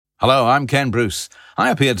Hello, I'm Ken Bruce.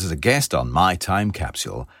 I appeared as a guest on My Time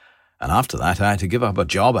Capsule, and after that I had to give up a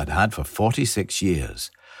job I'd had for 46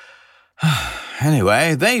 years.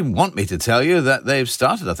 Anyway, they want me to tell you that they've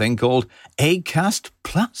started a thing called Acast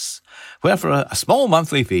Plus, where for a small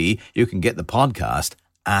monthly fee you can get the podcast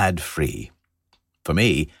ad-free. For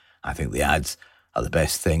me, I think the ads are the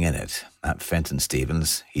best thing in it. That Fenton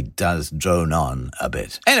Stevens, he does drone on a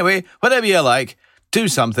bit. Anyway, whatever you like, do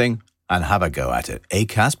something and have a go at it.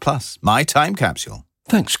 Acast Plus, My Time Capsule.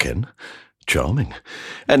 Thanks, Ken. Charming.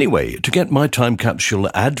 Anyway, to get My Time Capsule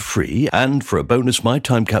ad-free and for a bonus My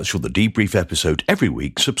Time Capsule The Debrief episode every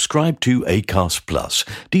week, subscribe to Acast Plus.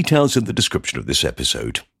 Details in the description of this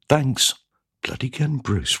episode. Thanks. Bloody Ken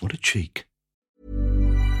Bruce, what a cheek.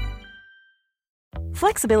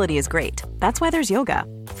 Flexibility is great. That's why there's yoga.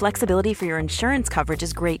 Flexibility for your insurance coverage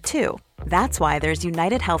is great too. That's why there's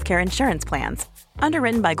United Healthcare Insurance Plans.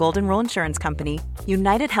 Underwritten by Golden Rule Insurance Company,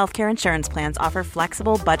 United Healthcare Insurance Plans offer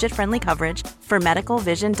flexible, budget-friendly coverage for medical,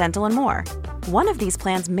 vision, dental, and more. One of these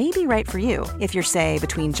plans may be right for you if you're, say,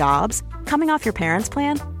 between jobs, coming off your parents'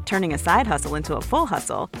 plan, turning a side hustle into a full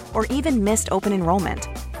hustle, or even missed open enrollment.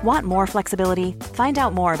 Want more flexibility? Find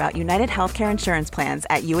out more about United Healthcare Insurance Plans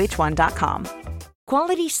at uh1.com.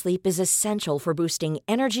 Quality sleep is essential for boosting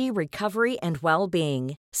energy, recovery, and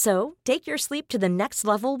well-being. So, take your sleep to the next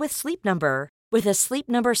level with Sleep Number. With a Sleep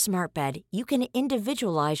Number smart bed, you can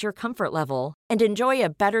individualize your comfort level and enjoy a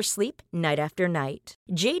better sleep night after night.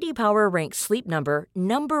 J.D. Power ranks Sleep Number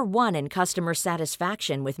number 1 in customer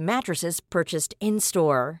satisfaction with mattresses purchased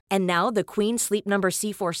in-store. And now the Queen Sleep Number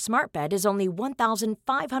C4 smart bed is only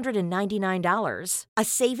 $1,599, a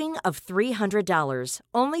saving of $300,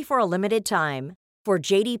 only for a limited time. For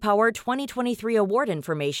J.D. Power 2023 award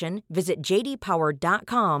information, visit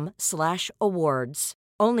jdpower.com/awards.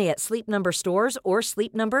 Only at Sleep Number stores or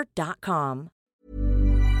sleepnumber.com.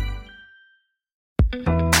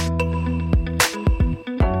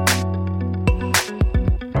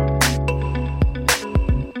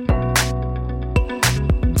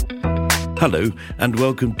 Hello, and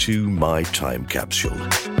welcome to My Time Capsule.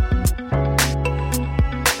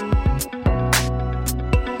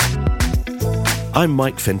 I'm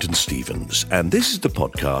Mike Fenton Stevens, and this is the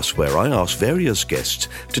podcast where I ask various guests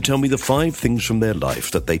to tell me the 5 things from their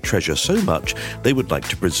life that they treasure so much they would like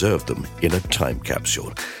to preserve them in a time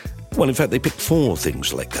capsule. Well, in fact, they pick 4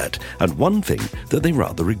 things like that, and 1 thing that they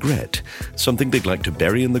rather regret, something they'd like to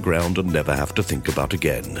bury in the ground and never have to think about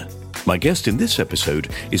again. My guest in this episode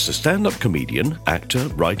is the stand-up comedian, actor,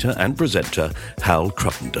 writer and presenter Hal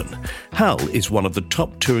Cruttenden. Hal is one of the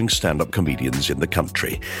top touring stand-up comedians in the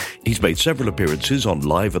country. He's made several appearances on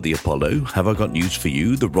Live at the Apollo, Have I Got News for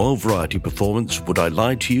You, The Royal Variety Performance, Would I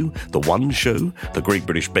Lie to You, The One Show, The Great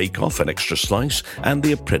British Bake Off, An Extra Slice, and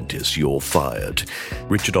The Apprentice, You're Fired.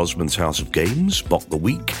 Richard Osman's House of Games, Mock the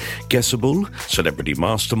Week, Guessable, Celebrity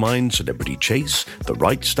Mastermind, Celebrity Chase, The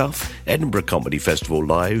Right Stuff, Edinburgh Comedy Festival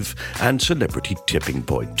Live, and Celebrity Tipping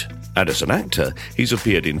Point. And as an actor, he's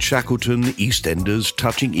appeared in Shackleton, EastEnders,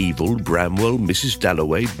 Touching Evil, Bramwell, Mrs.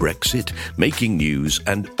 Dalloway, Brexit, Making News,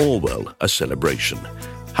 and Orwell, A Celebration.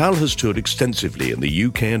 Hal has toured extensively in the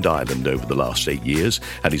UK and Ireland over the last 8 years,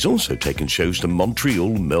 and he's also taken shows to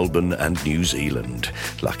Montreal, Melbourne, and New Zealand.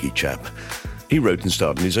 Lucky chap. He wrote and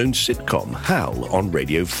starred in his own sitcom, Hal, on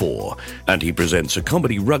Radio 4, and he presents a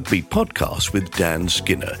comedy rugby podcast with Dan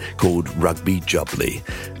Skinner called Rugby Jubbly.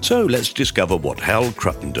 So let's discover what Hal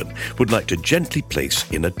Cruttenden would like to gently place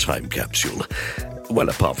in a time capsule. Well,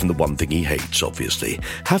 apart from the one thing he hates, obviously.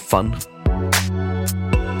 Have fun.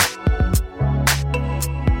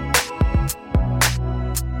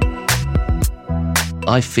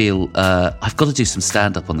 I feel I've got to do some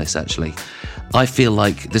stand-up on this, actually. I feel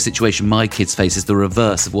like the situation my kids face is the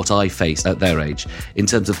reverse of what I faced at their age. In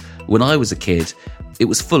terms of when I was a kid, it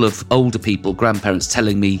was full of older people, grandparents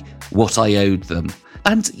telling me what I owed them.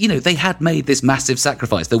 And, you know, they had made this massive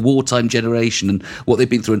sacrifice, the wartime generation and what they've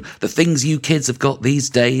been through and the things you kids have got these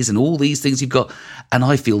days and all these things you've got. And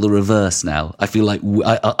I feel the reverse now. I feel like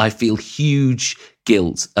I feel huge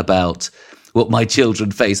guilt about what my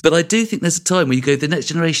children face. But I do think there's a time where you go, the next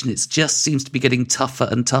generation, it just seems to be getting tougher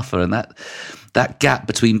and tougher. And that gap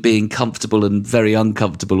between being comfortable and very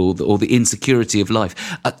uncomfortable or the insecurity of life.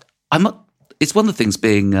 It's one of the things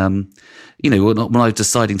being, when I was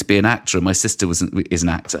deciding to be an actor and my sister is an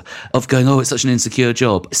actor, of going, oh, it's such an insecure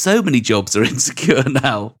job. So many jobs are insecure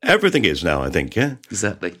now. Everything is now, I think, yeah?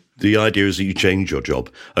 Exactly. The idea is that you change your job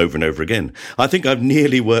over and over again. I think I've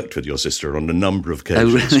nearly worked with your sister on a number of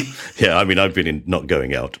occasions. Oh, really? Yeah, I mean, I've been in Not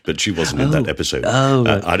Going Out, but she wasn't in that episode.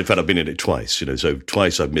 In fact, I've been in it twice, so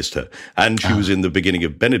twice I've missed her. And she was in the beginning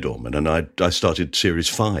of Benidorm, and I started series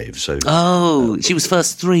 5. So she was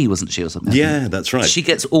first 3, wasn't she, or something? Yeah, that's right. She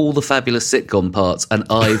gets all the fabulous sitcom parts, and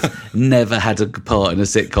I've never had a part in a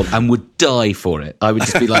sitcom and would die for it. I would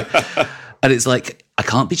just be like... And it's like, I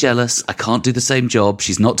can't be jealous. I can't do the same job.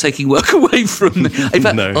 She's not taking work away from me. In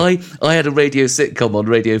fact, No. I had a radio sitcom on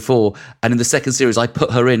Radio 4, and in the second series, I put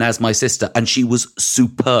her in as my sister, and she was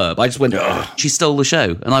superb. I just went, she stole the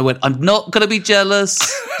show. And I went, I'm not going to be jealous.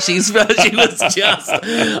 She was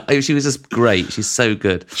just great. She's so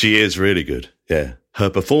good. She is really good, yeah. Her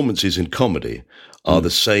performances in comedy are the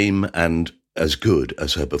same and as good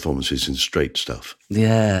as her performances in straight stuff.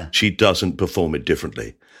 Yeah. She doesn't perform it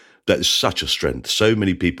differently. That is such a strength. So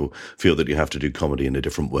many people feel that you have to do comedy in a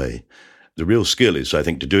different way. The real skill is, I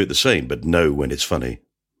think, to do it the same, but know when it's funny.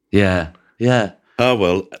 Yeah, yeah.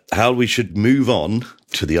 Well, Hal, we should move on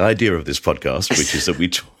to the idea of this podcast, which is that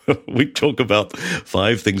we talk about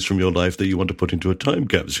 5 things from your life that you want to put into a time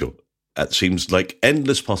capsule. That seems like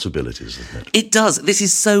endless possibilities, doesn't it? It does. This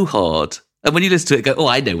is so hard. And when you listen to it, go,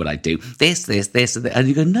 I know what I do. This, and that. And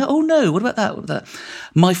you go, no, what about that? What about that?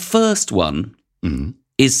 My first one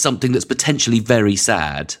is something that's potentially very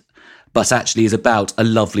sad, but actually is about a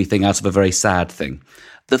lovely thing out of a very sad thing.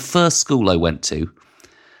 The first school I went to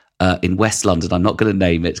in West London, I'm not going to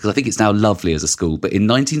name it because I think it's now lovely as a school, but in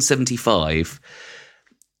 1975,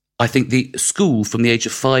 I think the school from the age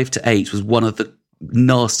of 5 to 8 was one of the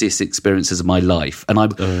nastiest experiences of my life. And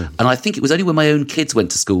I think it was only when my own kids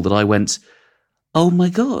went to school that I went, oh my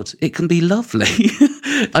God, it can be lovely.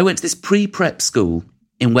 I went to this pre-prep school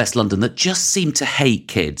in West London that just seemed to hate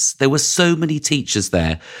kids. There were so many teachers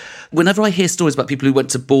there. Whenever I hear stories about people who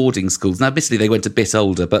went to boarding schools, now admittedly they went a bit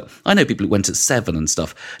older, but I know people who went at 7 and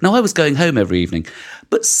stuff. Now I was going home every evening,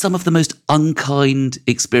 but some of the most unkind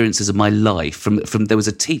experiences of my life, from there was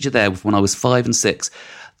a teacher there when I was 5 and 6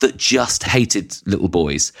 that just hated little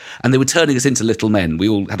boys. And they were turning us into little men. We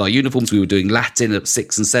all had our uniforms. We were doing Latin at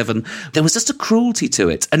 6 and 7. There was just a cruelty to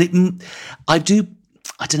it. And I don't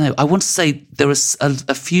know. I want to say there are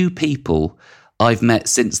a few people I've met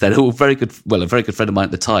since then who were a very good friend of mine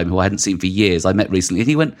at the time who I hadn't seen for years. I met recently, and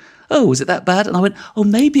he went, "Oh, was it that bad?" And I went, "Oh,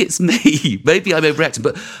 maybe it's me. Maybe I'm overreacting."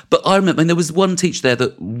 But I remember, and there was one teacher there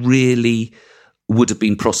that really would have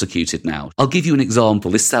been prosecuted now. I'll give you an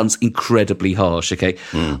example. This sounds incredibly harsh, okay?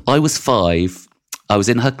 I was 5. I was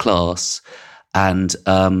in her class, and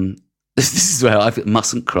this is where I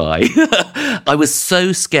mustn't cry. I was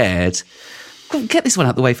so scared. Get this one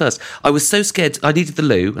out of the way first. I was so scared. I needed the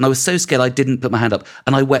loo, and I was so scared I didn't put my hand up,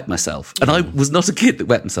 and I wet myself. And I was not a kid that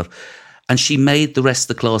wet myself. And she made the rest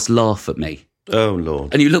of the class laugh at me. Oh,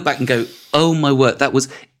 Lord. And you look back and go, oh, my word, that was...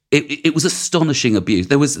 It was astonishing abuse.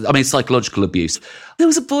 There was, psychological abuse. There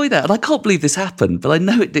was a boy there, and I can't believe this happened, but I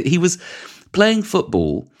know it did. He was playing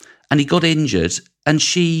football, and he got injured, and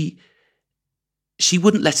she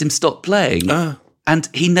wouldn't let him stop playing, and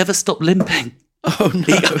he never stopped limping. Oh, no.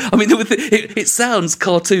 It sounds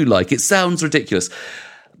cartoon-like. It sounds ridiculous.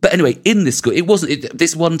 But anyway, in this school,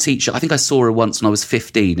 this one teacher, I think I saw her once when I was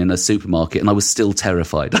 15 in a supermarket, and I was still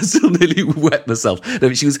terrified. I still nearly wet myself.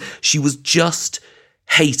 No, she was just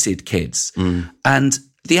hated kids. And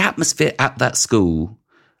the atmosphere at that school,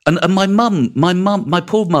 and my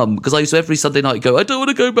poor mum, because I used to every Sunday night go, I don't want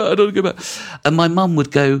to go back. And my mum would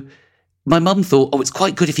go, my mum thought, oh, it's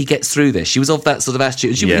quite good if he gets through this. She was of that sort of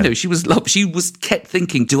attitude. She was kept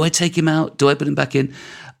thinking, do I take him out? Do I put him back in?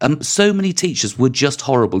 So many teachers were just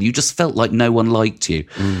horrible. You just felt like no one liked you.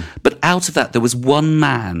 But out of that, there was one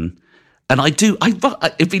man, and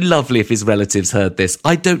it'd be lovely if his relatives heard this.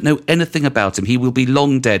 I don't know anything about him. He will be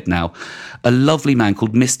long dead now. A lovely man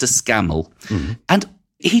called Mr. Scammell. And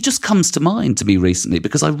he just comes to mind to me recently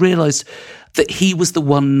because I realised that he was the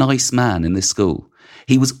one nice man in this school.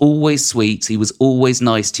 He was always sweet. He was always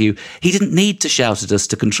nice to you. He didn't need to shout at us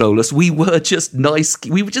to control us. We were just nice.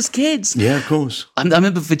 We were just kids. Yeah, of course. I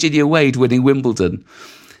remember Virginia Wade winning Wimbledon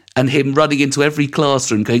and him running into every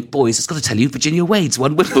classroom going, boys, I've got to tell you, Virginia Wade's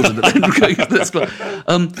won Wimbledon. And then going to this class.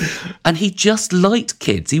 And he just liked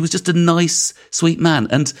kids. He was just a nice, sweet man.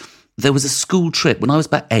 And there was a school trip when I was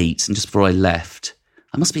about 8, and just before I left,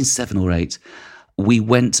 I must have been 7 or 8, we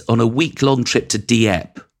went on a week-long trip to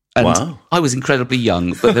Dieppe. And wow. I was incredibly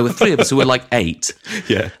young, but there were 3 of us who were like 8.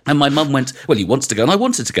 Yeah. And my mum went, well, he wants to go, and I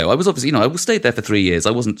wanted to go. I was obviously, I stayed there for 3 years.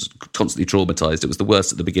 I wasn't constantly traumatised. It was the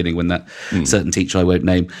worst at the beginning when that certain teacher I won't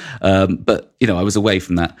name. But, I was away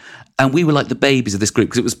from that. And we were like the babies of this group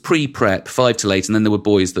because it was pre-prep, 5 till 8, and then there were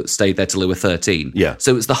boys that stayed there till they were 13. Yeah.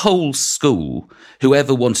 So it was the whole school,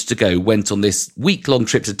 whoever wanted to go, went on this week-long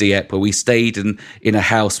trip to Dieppe where we stayed in a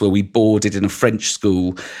house where we boarded in a French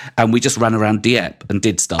school, and we just ran around Dieppe and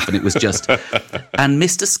did stuff, and it was just... And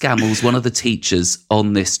Mr. Scammell's one of the teachers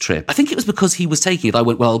on this trip. I think it was because he was taking it. I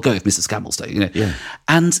went, well, I'll go if Mr. Scammell's taking it. Yeah.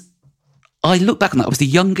 And I look back on that. I was the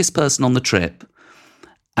youngest person on the trip.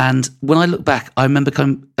 And when I look back, I remember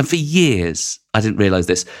coming, and for years, I didn't realise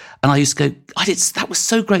this, and I used to go, that was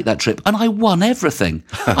so great, that trip, and I won everything.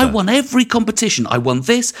 I won every competition. I won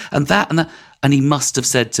this and that and that. And he must have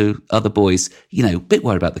said to other boys, a bit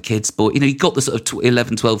worried about the kids, boy. He got the sort of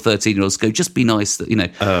 11, 12, 13-year-olds go, just be nice, and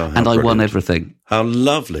brilliant. I won everything. How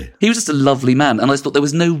lovely. He was just a lovely man, and I thought there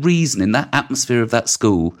was no reason in that atmosphere of that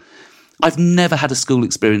school. I've never had a school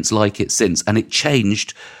experience like it since, and it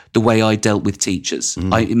changed the way I dealt with teachers.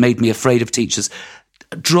 It made me afraid of teachers.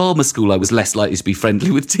 Drama school, I was less likely to be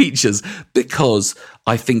friendly with teachers because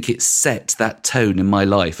I think it set that tone in my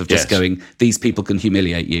life of just going, these people can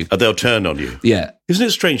humiliate you. They'll turn on you. Yeah. Isn't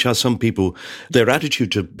it strange how some people, their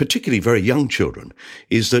attitude to particularly very young children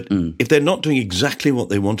is that if they're not doing exactly what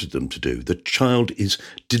they wanted them to do, the child is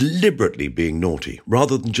deliberately being naughty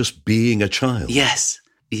rather than just being a child. Yes,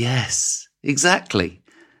 exactly.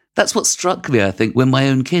 That's what struck me, I think, when my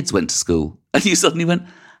own kids went to school. And you suddenly went,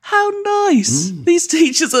 how nice. These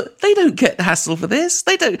teachers, they don't get hassle for this.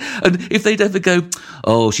 They don't. And if they'd ever go,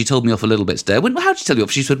 oh, she told me off a little bit today. I went, well, how'd she tell you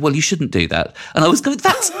off? She said, well, you shouldn't do that. And I was going,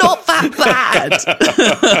 that's not that bad.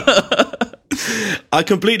 I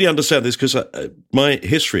completely understand this because my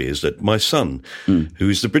history is that my son, who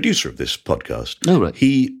is the producer of this podcast,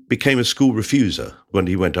 he became a school refuser when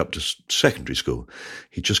he went up to secondary school.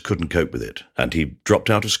 He just couldn't cope with it, and he dropped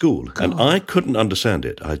out of school. God. And I couldn't understand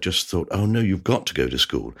it. I just thought, oh, no, you've got to go to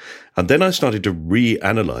school. And then I started to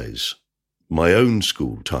reanalyze my own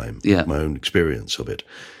school time, my own experience of it,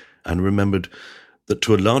 and remembered that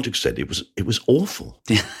to a large extent it was awful.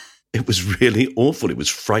 Yeah. It was really awful. It was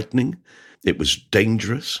frightening. It was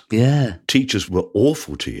dangerous. Yeah. Teachers were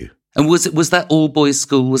awful to you. And was that all boys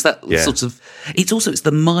school? Was that sort of, it's sort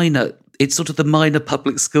of the minor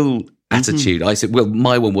public school attitude. I said, well,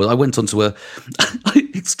 my one was, I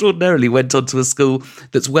extraordinarily went on to a school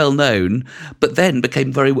that's well known, but then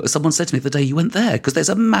became someone said to me the day you went there, because there's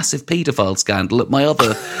a massive paedophile scandal at my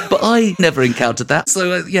other, but I never encountered that.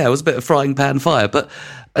 So it was a bit of frying pan fire,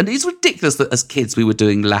 and it's ridiculous that as kids we were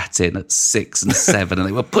doing Latin at 6 and 7 and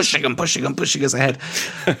they were pushing us ahead,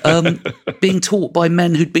 being taught by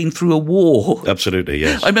men who'd been through a war. Absolutely,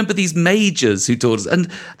 yes. I remember these majors who taught us, and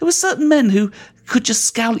there were certain men who could just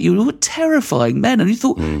scowl at you, who were terrifying men, and you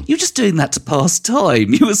thought, you're just doing that to pass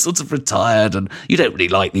time. You were sort of retired and you don't really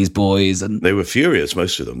like these boys. And they were furious,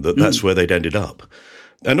 most of them, that's where they'd ended up.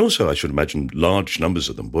 And also, I should imagine, large numbers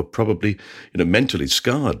of them were probably, mentally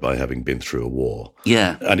scarred by having been through a war.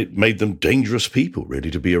 Yeah. And it made them dangerous people,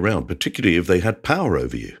 really, to be around, particularly if they had power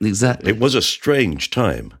over you. Exactly. It was a strange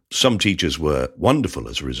time. Some teachers were wonderful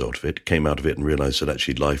as a result of it, came out of it and realised that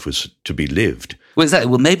actually life was to be lived. Well, exactly.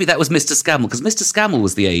 Well, maybe that was Mr. Scammell, because Mr. Scammell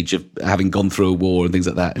was the age of having gone through a war and things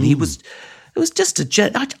like that. And it was just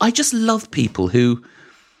I just love people who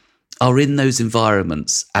are in those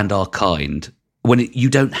environments and are kind. When you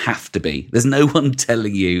don't have to be. There's no one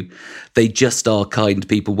telling you. They just are kind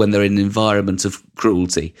people when they're in an environment of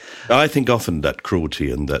cruelty. I think often that cruelty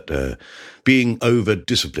and that being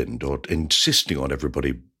over-disciplined or insisting on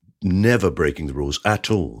everybody never breaking the rules at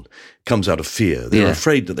all comes out of fear. They're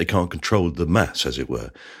afraid that they can't control the mass, as it were.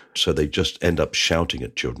 So they just end up shouting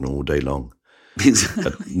at children all day long.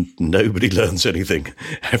 But nobody learns anything.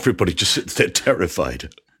 Everybody just sits there terrified.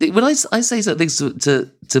 When I say certain things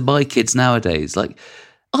to my kids nowadays, like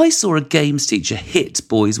I saw a games teacher hit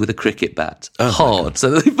boys with a cricket bat hard,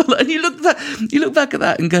 so and you look back at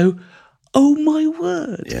that and go, "Oh my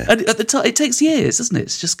word!" Yeah. And at the time, it takes years, doesn't it?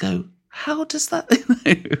 It's just go, how does that?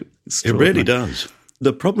 It really does.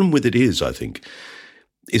 The problem with it is, I think,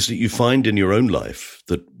 is that you find in your own life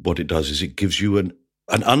that what it does is it gives you an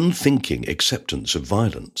unthinking acceptance of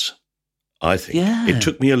violence. I think it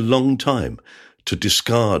took me a long time to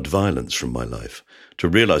discard violence from my life, to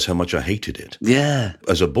realise how much I hated it. Yeah.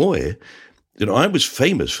 As a boy, I was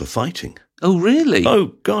famous for fighting. Oh, really? Oh,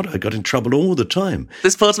 God, I got in trouble all the time.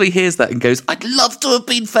 This part of me hears that and goes, I'd love to have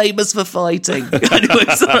been famous for fighting. Anyway,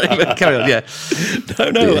 sorry, but carry on, yeah.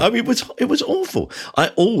 No, I mean, it was awful. I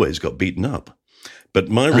always got beaten up. But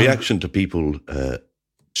my reaction to people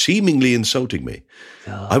seemingly insulting me,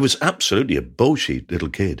 I was absolutely a bullshit little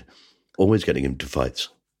kid, always getting into fights.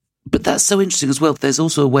 But that's so interesting as well. There's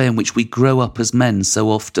also a way in which we grow up as men so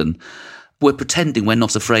often we're pretending we're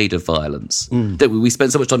not afraid of violence. Don't we? We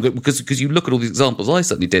spend so much time because you look at all these examples. I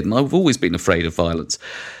certainly did, and I've always been afraid of violence.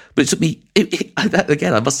 But it took me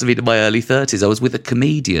again. I must have been in my early 30s. I was with a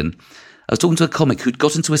comedian. I was talking to a comic who'd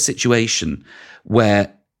got into a situation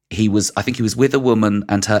where I think he was with a woman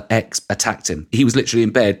and her ex attacked him. He was literally in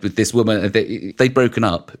bed with this woman. They'd broken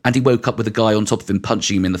up, and he woke up with a guy on top of him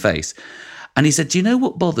punching him in the face. And he said, "Do you know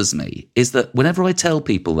what bothers me is that whenever I tell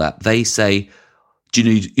people that, they say, do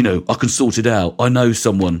you need, I can sort it out. I know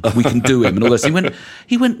someone. We can do him and all this."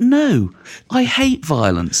 He went, "No, I hate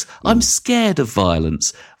violence. I'm scared of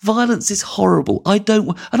violence. Violence is horrible. I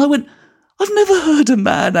don't." And I went, "I've never heard a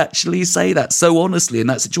man actually say that so honestly in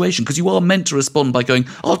that situation, because you are meant to respond by going,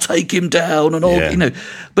 I'll take him down and all,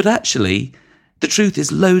 But actually, the truth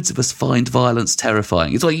is loads of us find violence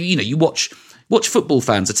terrifying. It's like, you watch football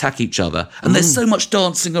fans attack each other, and there's so much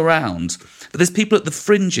dancing around. But there's people at the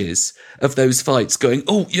fringes of those fights going,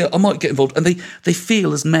 "Oh, yeah, I might get involved." And they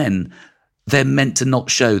feel as men, they're meant to not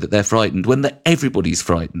show that they're frightened when everybody's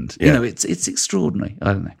frightened. Yeah. It's extraordinary.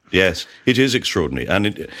 I don't know. Yes, it is extraordinary.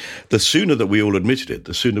 And the sooner that we all admitted it,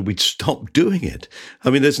 the sooner we'd stop doing it. I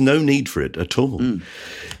mean, there's no need for it at all.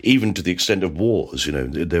 Even to the extent of wars,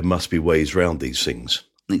 there must be ways around these things.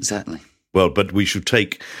 Exactly. Well, but we should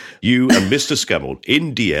take you and Mr. Scammell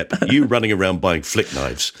in Dieppe, you running around buying flick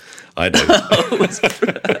knives. I know.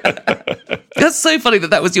 That's so funny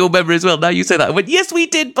that was your memory as well. Now you say that. I went, yes, we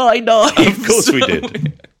did buy knives. Of course we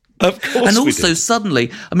did. Of course and also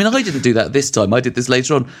suddenly, I mean, I didn't do that this time. I did this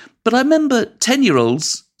later on. But I remember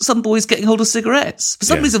 10-year-olds, some boys getting hold of cigarettes. For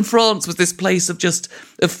some reason, France was this place of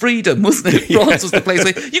freedom, wasn't it? France was the place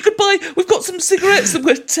where you could buy, we've got some cigarettes that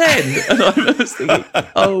were 10. And I remember thinking,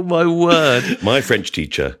 oh my word. My French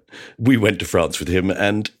teacher, we went to France with him,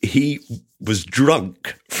 and he was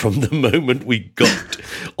drunk from the moment we got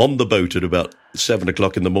on the boat at about 7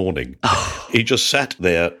 o'clock in the morning. He just sat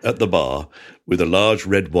there at the bar with a large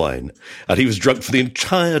red wine, and he was drunk for the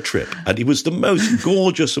entire trip, and he was the most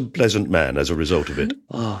gorgeous and pleasant man as a result of it.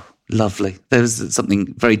 Oh, lovely. There was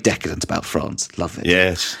something very decadent about France. Love it.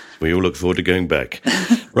 Yes, we all look forward to going back.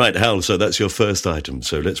 Right, Hal, so that's your first item,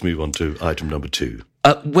 so let's move on to item number 2.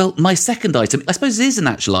 Well, my second item, I suppose it is an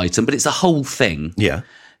actual item, but it's a whole thing. Yeah.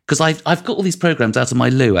 Because I've got all these programmes out of my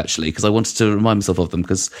loo, actually, because I wanted to remind myself of them,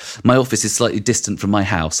 because my office is slightly distant from my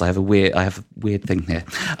house. I have a weird thing here.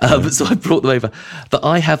 So I brought them over. But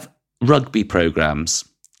I have rugby programmes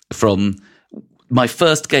from my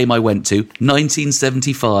first game I went to,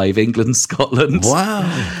 1975, England-Scotland.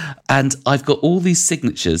 Wow. And I've got all these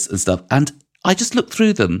signatures and stuff, and I just looked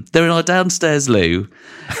through them. They're in our downstairs loo,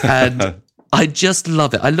 and I just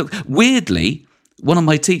love it. Weirdly, one of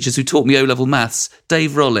my teachers who taught me O-level maths,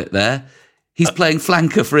 Dave Rollett there, he's playing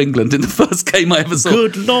flanker for England in the first game I ever saw.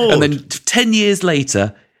 Good Lord. And then 10 years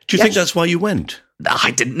later... Do you think that's why you went?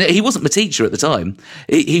 I didn't. He wasn't my teacher at the time.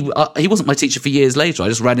 He wasn't my teacher for years later. I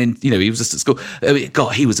just ran in, he was just at school.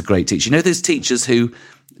 God, he was a great teacher. There's teachers who,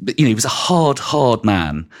 he was a hard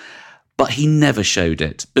man, but he never showed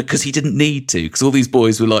it because he didn't need to, because all these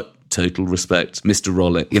boys were like, total respect, Mr.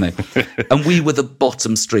 Rollett, And we were the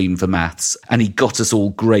bottom stream for maths, and he got us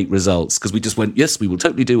all great results because we just went, yes, we will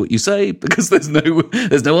totally do what you say, because there's no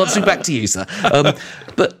answering back to you, sir.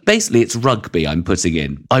 But basically, it's rugby I'm putting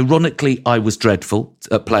in. Ironically, I was dreadful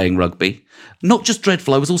at playing rugby. Not just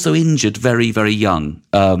dreadful, I was also injured very, very young.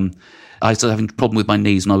 I started having a problem with my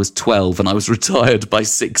knees when I was 12, and I was retired by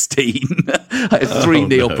 16. I had 3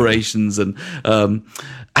 knee operations,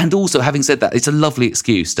 and also, having said that, it's a lovely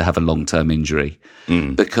excuse to have a long-term injury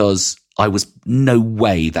because I was no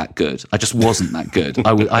way that good. I just wasn't that good.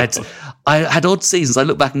 I had odd seasons. I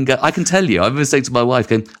look back and go, I can tell you, I remember saying to my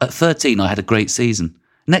wife, at 13, I had a great season.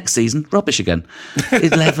 Next season, rubbish again.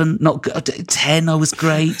 11, not good. 10, I was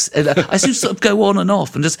great. I used to sort of go on and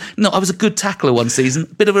off, and I was a good tackler one season,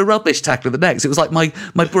 a bit of a rubbish tackler the next. It was like my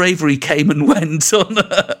bravery came and went on.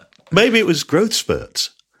 Maybe it was growth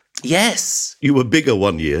spurts. Yes. You were bigger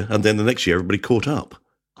one year, and then the next year everybody caught up.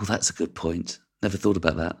 Oh, that's a good point. Never thought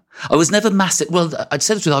about that. I was never massive. Well, I'd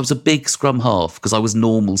say the truth, I was a big scrum half because I was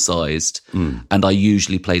normal-sized and I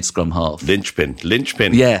usually played scrum half. Linchpin.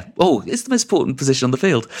 Yeah. Oh, it's the most important position on the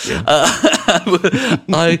field. Yeah.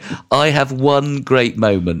 I have one great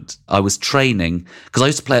moment. I was training because I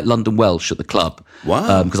used to play at London Welsh at the club.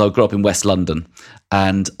 Wow. Because I grew up in West London.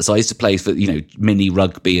 And so I used to play for, mini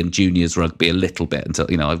rugby and juniors rugby a little bit until,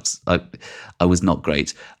 I was not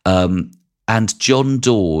great. and John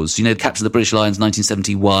Dawes, you know, captain of the British Lions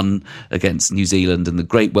 1971 against New Zealand and the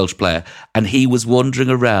great Welsh player. And he was wandering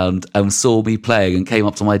around and saw me playing and came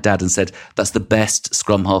up to my dad and said, "That's the best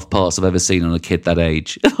scrum half pass I've ever seen on a kid that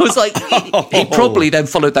age." And I was like, he probably then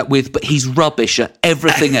followed that with, "But he's rubbish at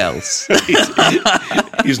everything else."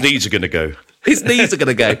 His knees are going to go. His knees are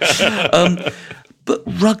going to go. But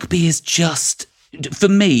rugby is just... For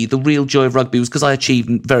me, the real joy of rugby was because I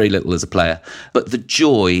achieved very little as a player. But the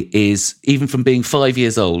joy is, even from being 5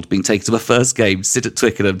 years old, being taken to my first game, sit at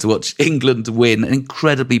Twickenham to watch England win. An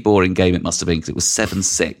incredibly boring game it must have been because it was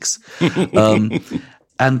 7-6.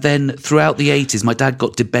 And then throughout the 80s, my dad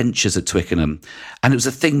got debentures at Twickenham. And it was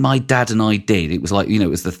a thing my dad and I did. It was like, you know, it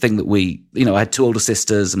was the thing that we, you know, I had two older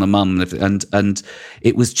sisters and my mum. And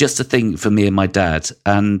it was just a thing for me and my dad.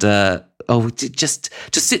 And, just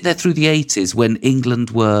to sit there through the 80s when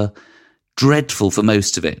England were dreadful for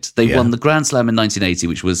most of it. They won the Grand Slam in 1980,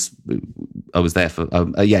 which was, I was there for,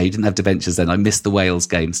 you didn't have debentures then. I missed the Wales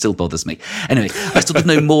game, still bothers me. Anyway, I sort of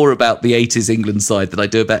know more about the 80s England side than I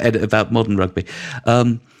do about modern rugby. Do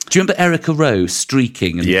you remember Erica Rowe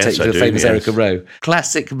streaking and the famous Erica Rowe?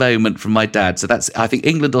 Classic moment from my dad. So that's, I think,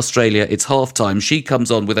 England-Australia, it's half-time. She comes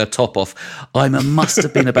on with her top off. Must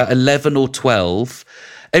have been about 11 or 12.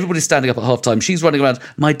 Everybody's standing up at half-time. She's running around.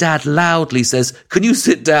 My dad loudly says, "Can you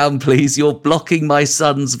sit down, please? You're blocking my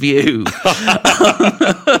son's view."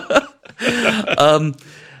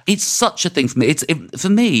 It's such a thing for me. For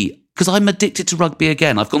me, because I'm addicted to rugby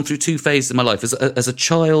again. I've gone through two phases in my life. As a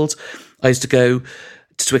child, I used to go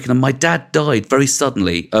to Twickenham. My dad died very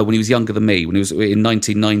suddenly when he was younger than me, when he was in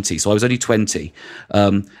 1990. So I was only 20,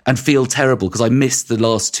 and feel terrible because I missed the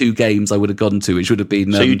last two games I would have gone to, which would have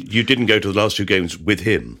been... So you didn't go to the last two games with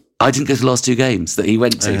him? I didn't go to the last two games that he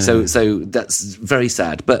went to, so that's very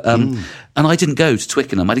sad. But and I didn't go to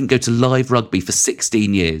Twickenham. I didn't go to live rugby for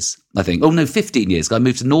 16 years, I think. 15 years. I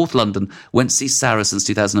moved to North London, went to see Saracens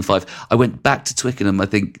 2005. I went back to Twickenham, I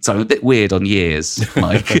think. Sorry, I'm a bit weird on years,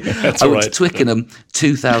 Mike. I went to Twickenham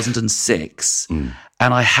 2006.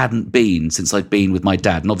 And I hadn't been since I'd been with my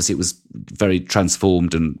dad. And obviously it was very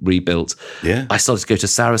transformed and rebuilt. Yeah. I started to go to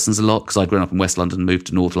Saracens a lot because I'd grown up in West London, moved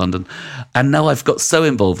to North London. And now I've got so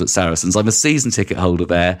involved at Saracens. I'm a season ticket holder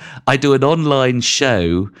there. I do an online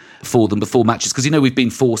show for them before matches because, you know, we've been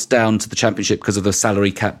forced down to the Championship because of the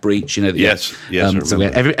salary cap breach. You know. Yes. So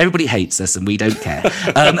everybody hates us and we don't care.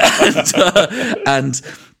 And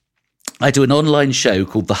I do an online show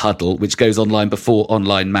called The Huddle, which goes online before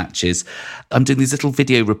online matches. I'm doing these little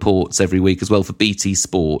video reports every week as well for BT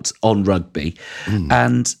Sport on rugby.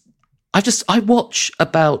 And I watch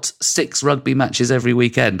about 6 rugby matches every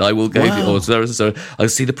weekend. I will go, I'll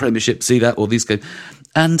see the Premiership, see that, or these games.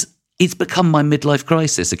 And it's become my midlife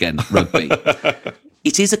crisis again, rugby.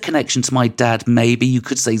 It is a connection to my dad, maybe. You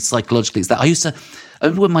could say psychologically it's that. I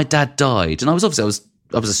remember when my dad died, and I was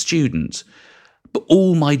a student, but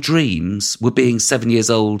all my dreams were being 7 years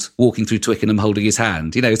old, walking through Twickenham, holding his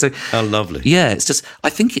hand. You know, so how lovely. Yeah, it's just. I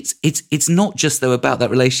think it's not just though about that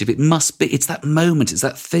relationship. It must be. It's that moment. It's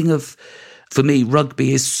that thing of. For me,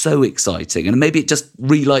 rugby is so exciting, and maybe it just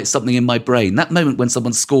relights something in my brain. That moment when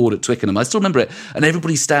someone scored at Twickenham, I still remember it, and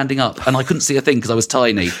everybody's standing up, and I couldn't see a thing because I was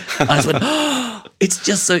tiny. And I just went, oh, it's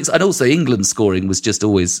just so exciting. And also, England scoring was just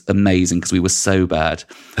always amazing because we were so bad.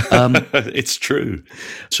 It's true.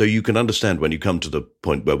 So you can understand when you come to the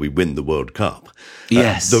point where we win the World Cup.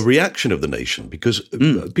 Yes. The reaction of the nation, because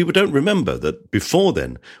people don't remember that before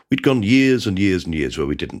then, we'd gone years and years and years where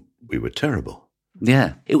we were terrible.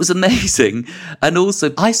 Yeah, it was amazing. And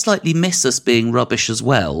also, I slightly miss us being rubbish as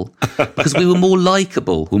well, because we were more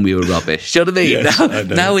likeable when we were rubbish. Do you know what I mean? Yes,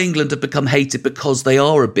 now England have become hated because they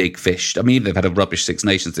are a big fish. I mean, they've had a rubbish Six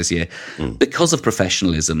Nations this year. Because of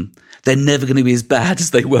professionalism, they're never going to be as bad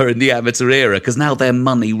as they were in the amateur era, because now their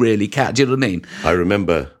money really counts. Do you know what I mean? I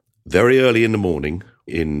remember very early in the morning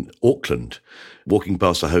in Auckland, walking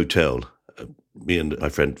past a hotel, me and my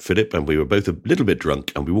friend Philip, and we were both a little bit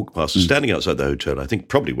drunk, and we walked past, standing outside the hotel, I think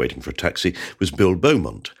probably waiting for a taxi, was Bill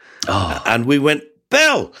Beaumont. Oh. And we went,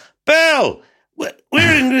 Bill, we're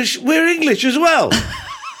English as well.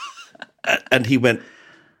 And he went,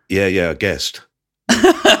 yeah, I guessed.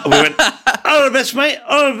 And we went, all the best, mate,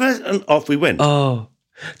 all the best, and off we went. Oh.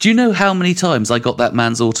 Do you know how many times I got that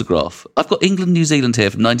man's autograph? I've got England, New Zealand here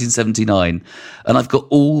from 1979, and I've got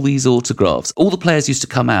all these autographs. All the players used to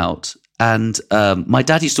come out, and my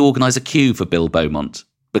dad used to organise a queue for Bill Beaumont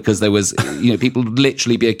because there was, people would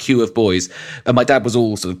literally be a queue of boys, and my dad was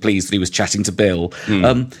all sort of pleased that he was chatting to Bill.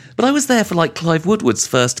 But I was there for like Clive Woodward's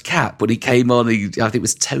first cap when he came on. I think it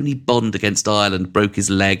was Tony Bond against Ireland, broke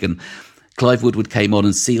his leg, and Clive Woodward came on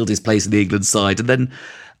and sealed his place in the England side, and then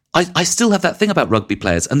I still have that thing about rugby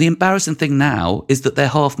players, and the embarrassing thing now is that they're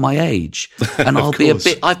half my age, and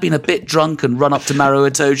I've been a bit drunk and run up to Maro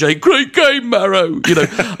Itoje, great game, Maro,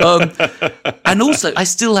 and also I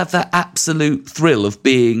still have that absolute thrill of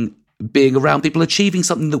being around people achieving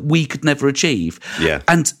something that we could never achieve. Yeah.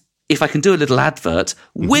 And if I can do a little advert,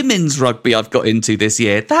 women's rugby I've got into this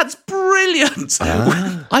year, that's brilliant.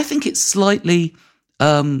 I think it's slightly...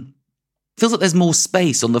 feels like there's more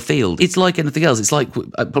space on the field. It's like anything else. It's like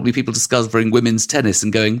probably people discovering women's tennis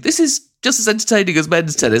and going, this is just as entertaining as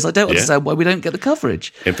men's tennis. I don't understand why we don't get the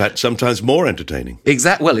coverage. In fact, sometimes more entertaining.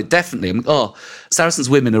 Exactly. Well, it definitely. Saracens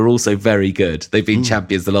women are also very good. They've been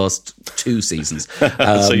champions the last 2 seasons.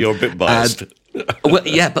 So you're a bit biased.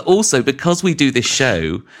 But also because we do this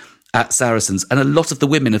show at Saracens, and a lot of the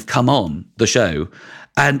women have come on the show.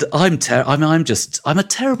 And I'm a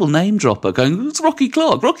terrible name dropper going, it's Rocky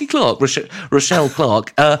Clark. Rochelle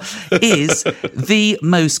Clark is the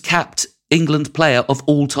most capped England player of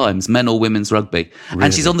all times, men or women's rugby. Really?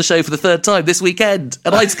 And she's on the show for the 3rd time this weekend.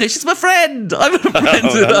 And I just go, she's my friend. I'm a friend.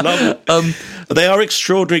 I love it. They are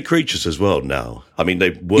extraordinary creatures as well now. I mean,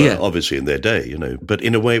 they were obviously in their day, but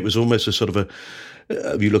in a way it was almost a sort of a...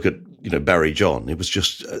 If you look at, Barry John, it was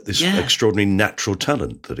just this extraordinary natural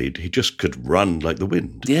talent that he just could run like the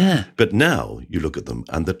wind. Yeah. But now you look at them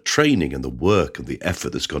and the training and the work and the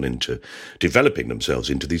effort that's gone into developing themselves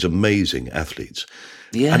into these amazing athletes.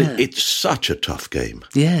 Yeah. And it's such a tough game.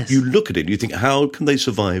 Yes. You look at it and you think, how can they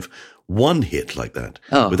survive one hit like that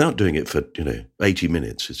without doing it for 80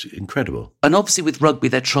 minutes? It's incredible. And obviously with rugby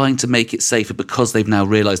they're trying to make it safer because they've now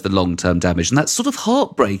realised the long-term damage, and that's sort of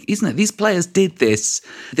heartbreak, isn't it? These players did this,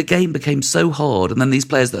 the game became so hard, and then these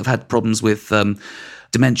players that have had problems with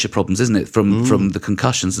dementia problems, isn't it, from the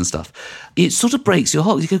concussions and stuff, it sort of breaks your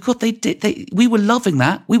heart. You go, God, we were loving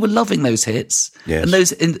that, we were loving those hits.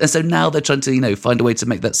 Yes. And so now they're trying to find a way to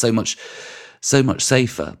make that so much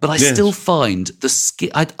safer. But I still find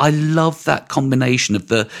I love that combination of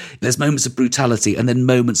there's moments of brutality and then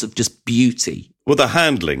moments of just beauty. Well,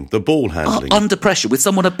 the ball handling. Under pressure with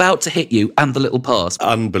someone about to hit you and the little pass.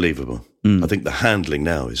 Unbelievable. I think the handling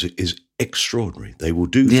now is extraordinary. They will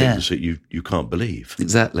do things that you can't believe.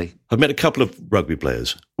 Exactly. I've met a couple of rugby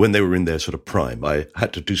players when they were in their sort of prime. I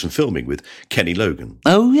had to do some filming with Kenny Logan.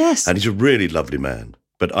 Oh, yes. And he's a really lovely man.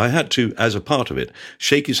 But I had to, as a part of it,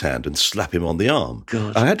 shake his hand and slap him on the arm.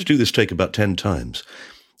 God. I had to do this take about 10 times.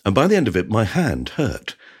 And by the end of it, my hand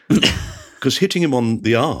hurt. Because hitting him on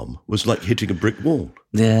the arm was like hitting a brick wall.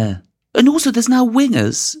 Yeah. And also there's now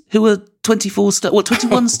wingers who are 21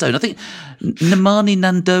 stone. I think Nemani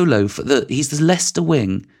Nandolo, he's the Leicester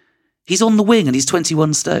wing. He's on the wing and he's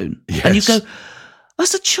 21 stone. Yes. And you go...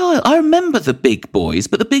 As a child, I remember the big boys,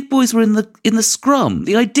 but the big boys were in the scrum.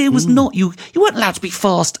 The idea was not you weren't allowed to be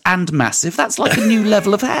fast and massive. That's like a new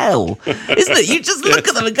level of hell, isn't it? You just look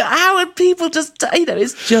at them and go, how are people just,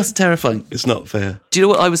 it's just terrifying. It's not fair. Do you know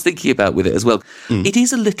what I was thinking about with it as well? It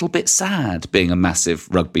is a little bit sad being a massive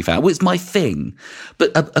rugby fan. Well, it's my thing.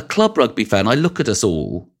 But a club rugby fan, I look at us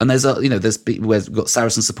all, and we've got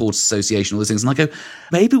Saracen Supporters Association, all those things, and I go,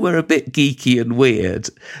 maybe we're a bit geeky and weird.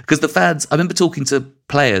 Because the fans, I remember talking to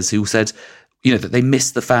players who said, that they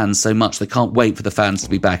miss the fans so much, they can't wait for the fans to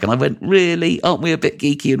be back. And I went, really? Aren't we a bit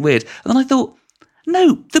geeky and weird? And then I thought,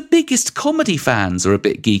 no, the biggest comedy fans are a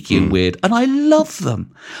bit geeky and weird, and I love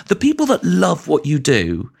them. The people that love what you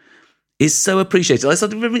do is so appreciated. I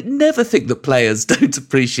sort of never think that players don't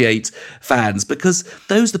appreciate fans, because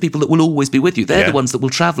those are the people that will always be with you. They're the ones that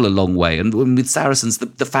will travel a long way. And with Saracens,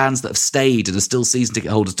 the fans that have stayed and are still season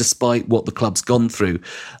ticket holders despite what the club's gone through.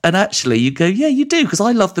 And actually you go, yeah, you do, because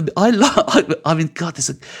I love them. I mean, God,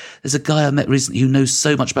 there's a guy I met recently who knows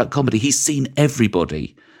so much about comedy. He's seen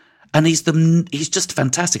everybody. And he's just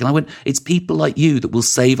fantastic. And I went, it's people like you that will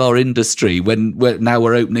save our industry when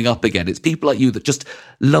we're opening up again. It's people like you that just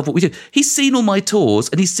love what we do. He's seen all my tours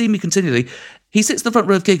and he's seen me continually. He sits in the front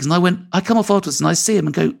row of gigs and I come off afterwards and I see him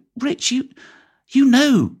and go, Rich,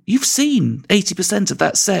 you've seen 80% of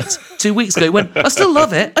that set 2 weeks ago. He went, I still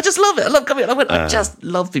love it. I just love it. I love coming. I went, I just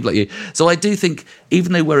love people like you. So I do think,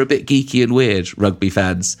 even though we're a bit geeky and weird rugby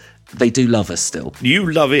fans, they do love us still. You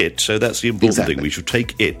love it, so that's the important thing. We should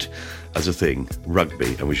take it as a thing,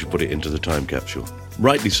 rugby, and we should put it into the time capsule.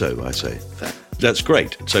 Rightly so, I say. That's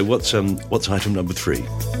great. So what's item number 3?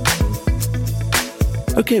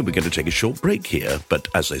 Okay, we're going to take a short break here, but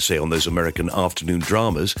as they say on those American afternoon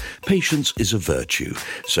dramas, patience is a virtue.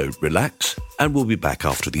 So relax, and we'll be back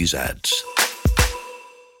after these ads.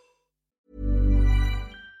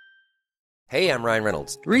 Hey, I'm Ryan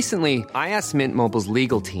Reynolds. Recently, I asked Mint Mobile's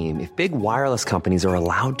legal team if big wireless companies are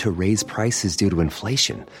allowed to raise prices due to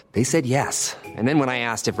inflation. They said yes. And then when I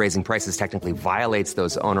asked if raising prices technically violates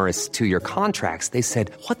those onerous two-year contracts, they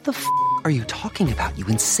said, "What the f*** are you talking about, you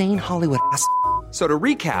insane Hollywood ass?" So to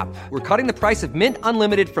recap, we're cutting the price of Mint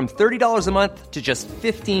Unlimited from $30 a month to just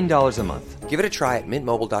 $15 a month. Give it a try at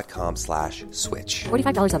mintmobile.com/switch.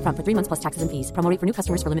 $45 up front for 3 months plus taxes and fees. Promo rate for new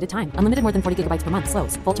customers for limited time. Unlimited more than 40 gigabytes per month.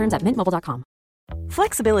 Slows full terms at mintmobile.com.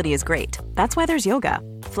 Flexibility is great. That's why there's yoga.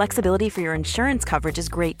 Flexibility for your insurance coverage is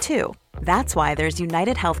great too. That's why there's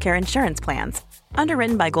United Healthcare Insurance Plans.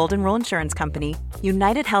 Underwritten by Golden Rule Insurance Company,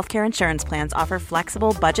 United Healthcare Insurance Plans offer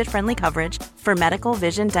flexible, budget-friendly coverage for medical,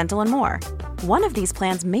 vision, dental, and more. One of these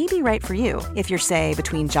plans may be right for you if you're, say,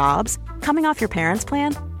 between jobs, coming off your parents'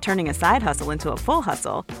 plan, turning a side hustle into a full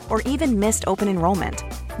hustle, or even missed open enrollment.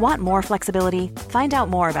 Want more flexibility? Find out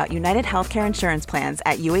more about United Healthcare Insurance Plans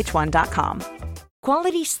at uh1.com.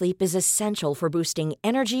 Quality sleep is essential for boosting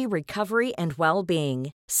energy, recovery, and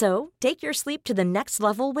well-being. So, take your sleep to the next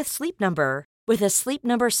level with Sleep Number. With a Sleep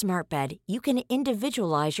Number smart bed, you can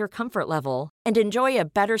individualize your comfort level and enjoy a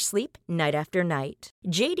better sleep night after night.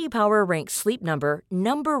 J.D. Power ranks Sleep Number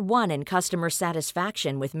number 1 in customer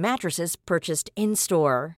satisfaction with mattresses purchased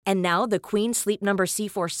in-store. And now the Queen Sleep Number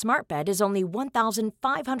C4 smart bed is only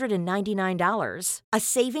 $1,599, a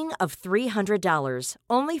saving of $300,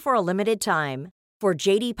 only for a limited time. For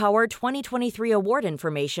J.D. Power 2023 award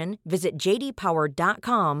information, visit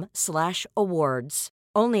jdpower.com/awards.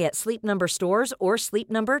 Only at Sleep Number stores or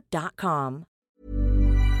sleepnumber.com.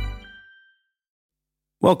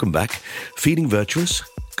 Welcome back. Feeling virtuous?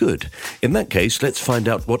 Good. In that case, let's find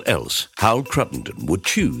out what else Hal Cruttenden would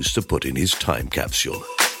choose to put in his time capsule.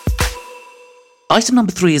 Item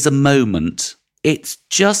number 3 is a moment. It's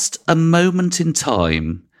just a moment in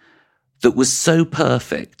time that was so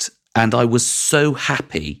perfect and I was so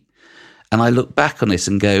happy. And I look back on it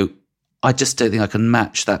and go, I just don't think I can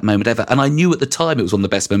match that moment ever. And I knew at the time it was one of the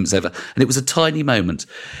best moments ever. And it was a tiny moment.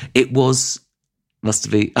 It was, must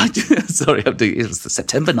be, sorry, it was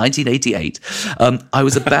September 1988. I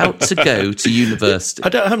was about to go to university. I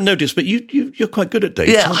haven't noticed, but you're quite good at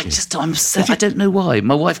dates. Yeah, aren't you? I don't know why.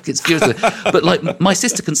 My wife gets furious with it. But like my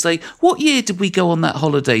sister can say, what year did we go on that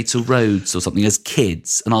holiday to Rhodes or something as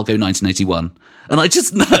kids? And I'll go 1981. And I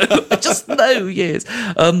just know years.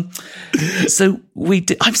 So we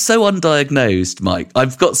did. I'm so undiagnosed, Mike.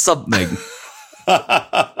 I've got something.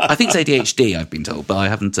 I think it's ADHD, I've been told, but I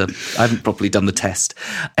haven't properly done the test.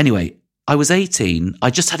 Anyway, I was 18.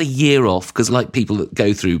 I just had a year off because, like people that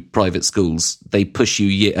go through private schools, they push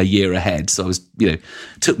you a year ahead. So I was,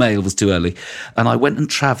 took my A-levels too early, and I went and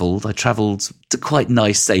travelled. I travelled to quite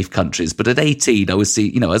nice, safe countries. But at 18, I was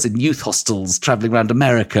I was in youth hostels, travelling around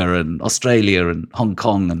America and Australia and Hong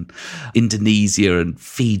Kong and Indonesia and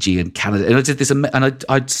Fiji and Canada. And I did this, and I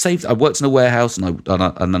worked in a warehouse, and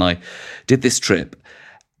then I did this trip.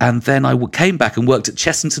 And then I came back and worked at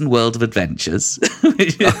Chessington World of Adventures,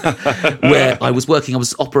 where I was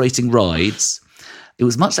operating rides. It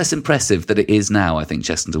was much less impressive than it is now, I think,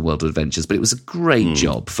 Chessington World of Adventures, but it was a great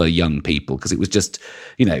job for young people because it was just,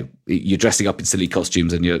 you're dressing up in silly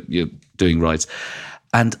costumes and you're doing rides.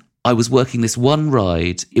 And I was working this one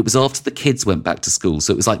ride. It was after the kids went back to school,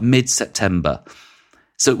 so it was like mid-September.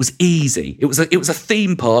 So it was easy. It was a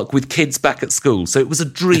theme park with kids back at school. So it was a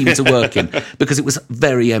dream to work in because it was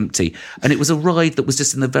very empty. And it was a ride that was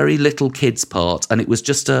just in the very little kids part. And it was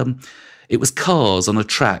just, it was cars on a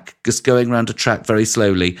track, just going around a track very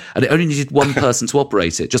slowly. And it only needed one person to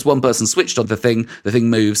operate it. Just one person switched on the thing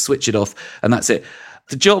moves, switch it off, and that's it.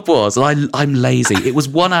 The job was, and I'm lazy, it was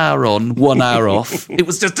 1 hour on, 1 hour off. It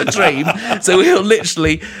was just a dream. So you're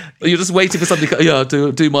just waiting for somebody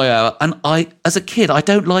to do my hour. And as a kid, I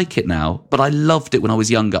don't like it now, but I loved it when I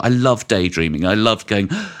was younger. I loved daydreaming. I loved going,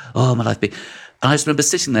 oh, my life. And I just remember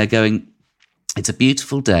sitting there going, it's a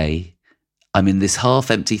beautiful day. I'm in this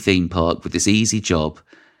half-empty theme park with this easy job.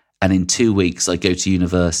 And in 2 weeks, I go to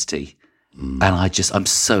university. And I'm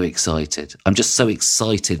so excited. I'm just so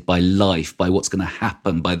excited by life, by what's going to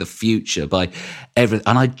happen, by the future, by everything.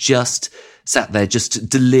 And I just sat there just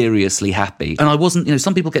deliriously happy. And I wasn't,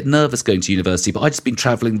 some people get nervous going to university, but I'd just been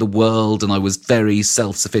travelling the world and I was very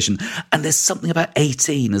self-sufficient. And there's something about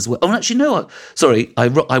 18 as well. Oh, actually, no, sorry, I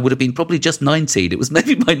would have been probably just 19. It was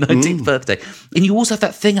maybe my 19th birthday. And you also have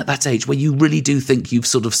that thing at that age where you really do think you've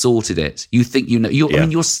sort of sorted it. You think you're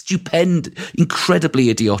stupend, incredibly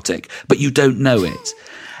idiotic, but you don't know it.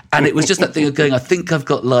 And it was just that thing of going, I think I've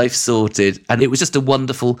got life sorted. And it was just a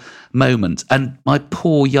wonderful moment. And my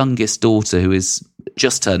poor youngest daughter, who is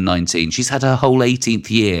just turned 19, she's had her whole 18th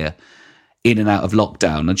year in and out of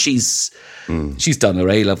lockdown, and she's done her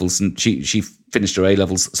A-levels, and she finished her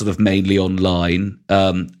A-levels sort of mainly online,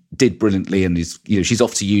 did brilliantly, and she's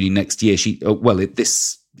off to uni next year.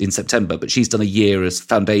 In September, but she's done a year as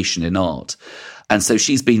foundation in art. And so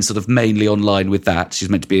she's been sort of mainly online with that. She's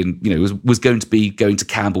meant to be was going to be going to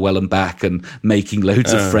Camberwell and back and making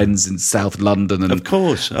loads of friends in South London. And, of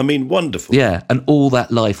course. I mean, wonderful. Yeah. And all that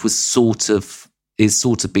life was sort of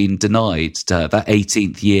been denied to her, that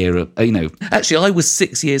 18th year of, actually I was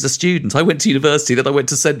 6 years a student. I went to university, then I went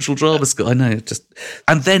to Central Drama School. I know,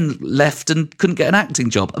 and then left and couldn't get an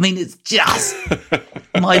acting job. I mean, it's just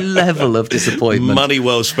my level of disappointment. Money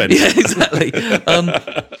well spent. Yeah, exactly.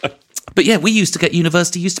 But yeah,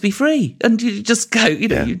 university used to be free, and you just go,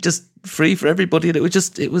 you're just free for everybody, and it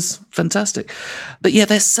was fantastic. But yeah,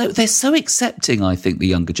 they're so accepting, I think, the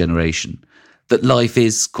younger generation, that life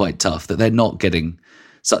is quite tough, that they're not getting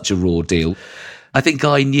such a raw deal. I think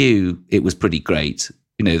I knew it was pretty great.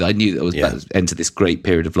 I knew that I was about to enter this great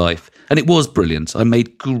period of life, and it was brilliant. I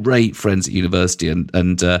made great friends at university and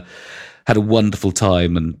had a wonderful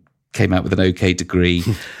time and came out with an okay degree.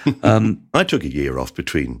 I took a year off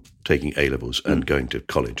between taking A-levels and going to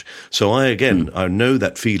college. So I know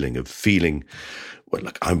that feeling of feeling, well,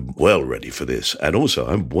 look, I'm well ready for this. And also,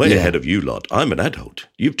 I'm way ahead of you lot. I'm an adult.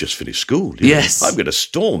 You've just finished school. Yes. I'm going to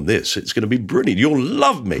storm this. It's going to be brilliant. You'll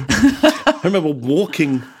love me. I remember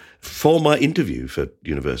walking for my interview for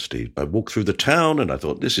university. I walked through the town and I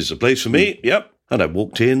thought, this is a place for me. Yep. And I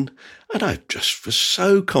walked in and I just was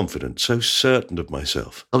so confident, so certain of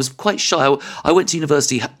myself. I was quite shy. I went to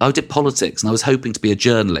university, I did politics, and I was hoping to be a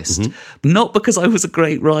journalist. Not because I was a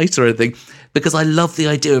great writer or anything, because I love the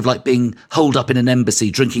idea of being holed up in an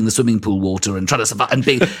embassy, drinking the swimming pool water and trying to survive. And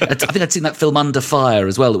being, I think I'd seen that film Under Fire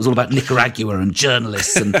as well. It was all about Nicaragua and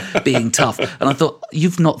journalists and being tough. And I thought,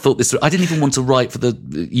 you've not thought this through. I didn't even want to write for the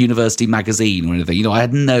university magazine or anything. I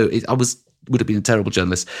had would have been a terrible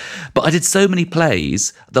journalist. But I did so many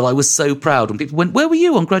plays that I was so proud. When people went, where were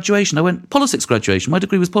you on graduation? I went, politics graduation. My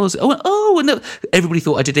degree was politics. I went, and no. Everybody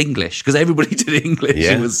thought I did English, because everybody did English.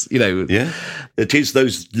 Yeah. It was, Yeah. It is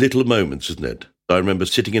those little moments, isn't it? I remember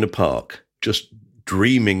sitting in a park, just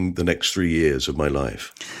dreaming the next 3 years of my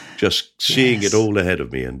life, just seeing it all ahead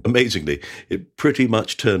of me. And amazingly, it pretty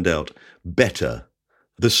much turned out better,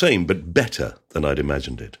 the same, but better than I'd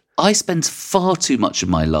imagined it. I spent far too much of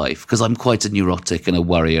my life, because I'm quite a neurotic and a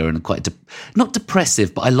worrier and quite, not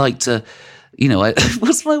depressive, but I like to,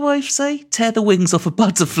 what's my wife say? Tear the wings off a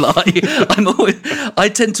butterfly.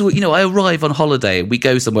 I tend to, I arrive on holiday and we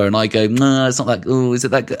go somewhere and I go, nah, it's not that, is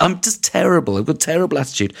it that good? I'm just terrible. I've got a terrible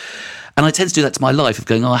attitude. And I tend to do that to my life, of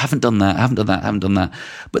going, I haven't done that.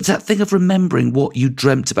 But that thing of remembering what you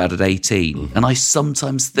dreamt about at 18, and I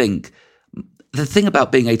sometimes think, the thing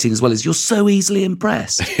about being 18 as well is you're so easily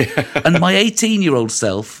impressed. And my 18-year-old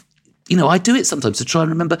self, I do it sometimes to try and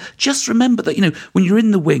remember that, when you're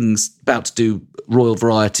in the wings about to do Royal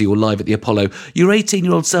Variety or live at the Apollo, your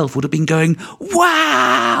 18-year-old self would have been going,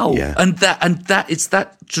 wow! Yeah. And that it's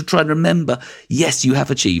that to try and remember, yes, you have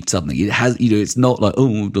achieved something. It has, it's not like,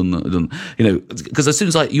 I've done that, because as soon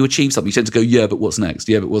as you achieve something, you tend to go, yeah, but what's next?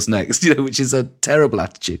 Yeah, but what's next? Which is a terrible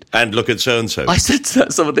attitude. And look at so-and-so. I said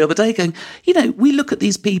to someone the other day going, we look at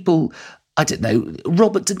these people, I don't know,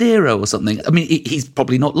 Robert De Niro or something. I mean, he's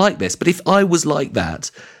probably not like this, but if I was like that,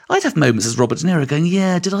 I'd have moments as Robert De Niro going,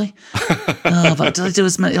 yeah, did I? Did I do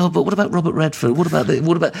as many? Oh, but what about Robert Redford? What about,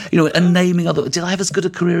 and naming other, did I have as good a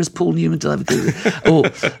career as Paul Newman? Did I have a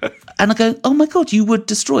good, and I go, oh my God, you would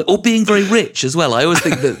destroy, or being very rich as well. I always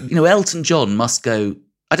think that, Elton John must go,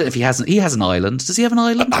 I don't know if he has an island. Does he have an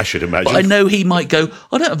island? I should imagine. But I know he might go,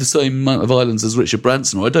 I don't have the same amount of islands as Richard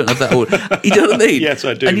Branson, or I don't have that. Or, you know what I mean? Yes,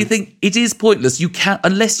 I do. And you think it is pointless. You can't,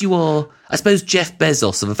 unless you are, I suppose, Jeff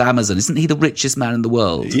Bezos of Amazon. Isn't he the richest man in the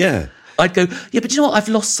world? Yeah. I'd go, yeah, but you know what? I've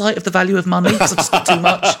lost sight of the value of money because I've just got too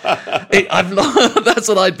much. That's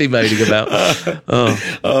what I'd be moaning about.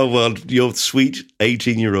 Oh, well, your sweet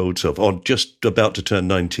 18-year-old self, just about to turn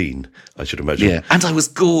 19, I should imagine. Yeah, and I was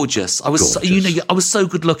gorgeous. I was, I was so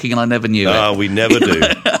good looking, and I never knew it. Oh, we never do.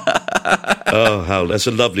 Oh, Hal, that's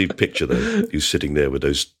a lovely picture, though. You sitting there with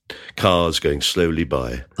those cars going slowly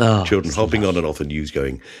by, children hopping on and off, and you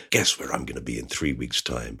going, guess where I'm going to be in 3 weeks'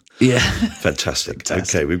 time. Yeah. Fantastic.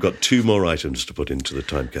 Okay, we've got 2 more items to put into the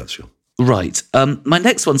time capsule. Right. My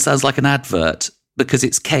next one sounds like an advert because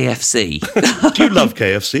it's KFC. Do you love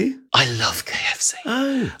KFC? I love KFC.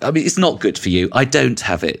 Oh. I mean, it's not good for you. I don't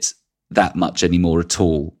have it that much anymore at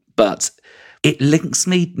all. But it links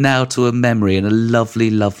me now to a memory and a lovely,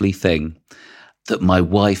 lovely thing that my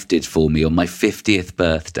wife did for me on my 50th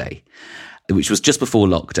birthday. which was just before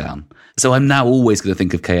lockdown. So I'm now always going to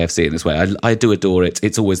think of KFC in this way. I do adore it.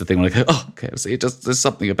 It's always the thing when I go, oh, KFC, there's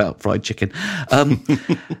something about fried chicken.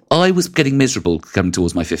 I was getting miserable coming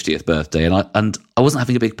towards my 50th birthday, and I wasn't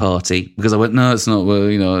having a big party because I went, no, it's not, well,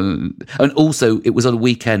 and also it was on a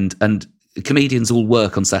weekend, and comedians all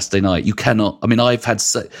work on Saturday night. You cannot, I've had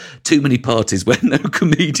too many parties where no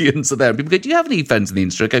comedians are there. And people go, do you have any friends in the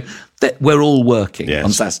industry? I go, we're all working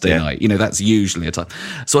on Saturday night. That's usually a time.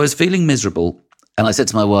 So I was feeling miserable, and I said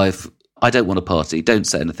to my wife, I don't want a party. Don't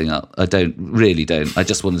set anything up. I really don't. I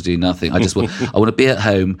just want to do nothing. I want to be at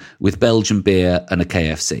home with Belgian beer and a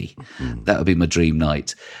KFC. That would be my dream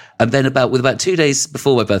night. And then about 2 days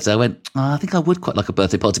before my birthday, I went, I think I would quite like a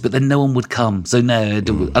birthday party, but then no one would come. So no,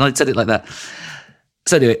 and I said it like that.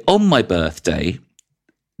 So anyway, on my birthday,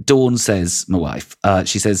 Dawn says, my wife,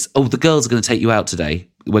 she says, oh, the girls are going to take you out today.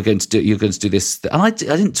 You're going to do this. And I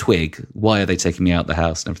didn't twig. Why are they taking me out the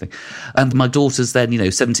house and everything? And my daughters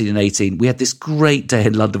then, 17 and 18, we had this great day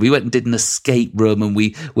in London. We went and did an escape room, and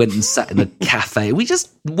we went and sat in a cafe. We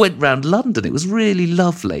just went round London. It was really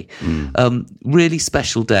lovely. Really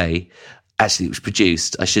special day. Actually, it was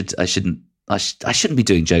produced. I shouldn't be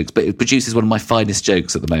doing jokes, but it produces one of my finest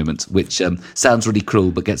jokes at the moment, which sounds really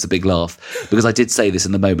cruel but gets a big laugh, because I did say this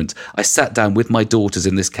in the moment. I sat down with my daughters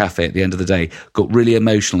in this cafe at the end of the day, got really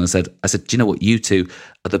emotional, and said, do you know what? You two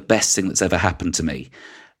are the best thing that's ever happened to me.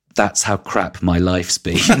 That's how crap my life's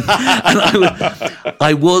been. And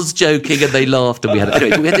I was joking, and they laughed, and we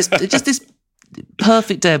had this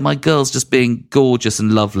perfect day of my girls just being gorgeous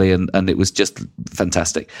and lovely, and it was just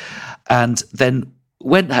fantastic. And then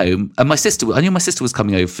went home, and I knew my sister was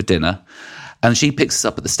coming over for dinner, and she picks us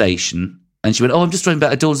up at the station, and she went, I'm just driving back,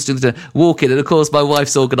 her daughter's doing the dinner. Walk in, and of course my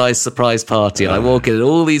wife's organised a surprise party, and I walk in, and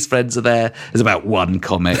all these friends are there. There's about one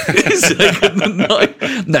comic.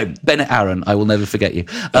 No, Bennett Aaron, I will never forget you.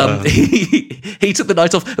 He took the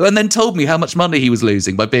night off and then told me how much money he was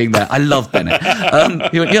losing by being there. I love Bennett.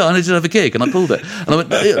 He went, I didn't have a gig, and I pulled it. And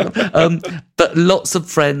I went, but lots of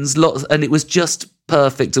friends, and it was just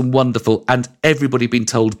perfect and wonderful, and everybody been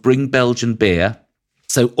told, bring Belgian beer.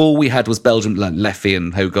 So all we had was Belgian, like Leffy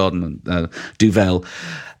and Hogarden and Duvel.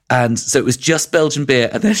 And so it was just Belgian beer.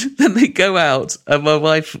 And then they go out, and my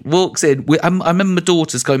wife walks in. I remember my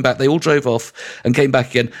daughters coming back. They all drove off and came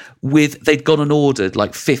back again they'd gone and ordered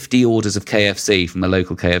like 50 orders of KFC from the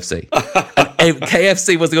local KFC. And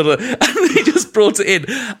KFC was the order. And they just brought it in.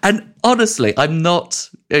 And honestly,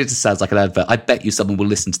 it just sounds like an advert. I bet you someone will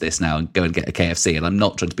listen to this now and go and get a KFC, and I'm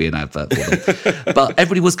not trying to be an advert for them. But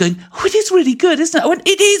everybody was going, it is really good, isn't it? I went,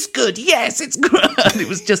 it is good. Yes, it's good. And it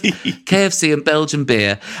was just KFC and Belgian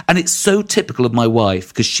beer. And it's so typical of my wife,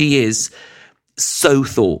 because she is so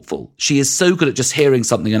thoughtful. She is so good at just hearing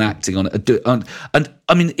something and acting on it. And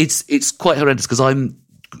I mean, it's quite horrendous, because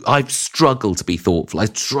I struggle to be thoughtful. I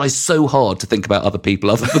try so hard to think about other people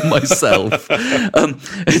other than myself.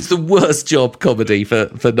 It's the worst job, comedy, for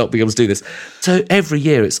not being able to do this. So every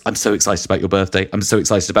year I'm so excited about your birthday. I'm so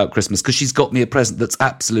excited about Christmas, because she's got me a present that's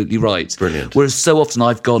absolutely right. Brilliant. Whereas so often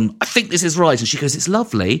I've gone, I think this is right. And she goes, it's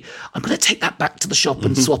lovely. I'm going to take that back to the shop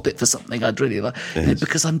and swap it for something I'd really like. Yes.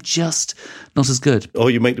 Because I'm just not as good. Or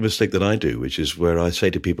you make the mistake that I do, which is where I say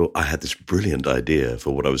to people, I had this brilliant idea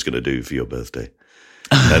for what I was going to do for your birthday.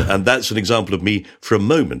 And that's an example of me for a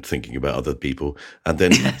moment thinking about other people and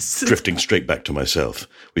then drifting straight back to myself,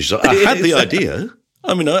 which is, I had the idea.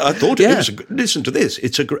 I mean, I thought it was, listen to this.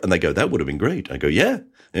 And they go, that would have been great. I go, yeah,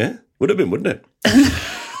 would have been, wouldn't it?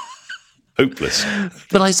 Hopeless.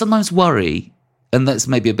 But I sometimes worry, and that's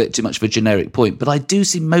maybe a bit too much of a generic point, but I do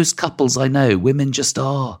see most couples I know, women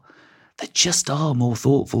they just are more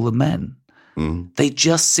thoughtful than men. They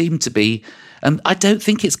just seem to be, and I don't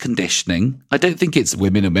think it's conditioning. I don't think it's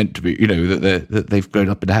women are meant to be, that they've grown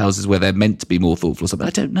up in houses where they're meant to be more thoughtful or something.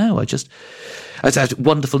 I don't know. It's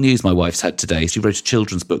wonderful news my wife's had today. She wrote a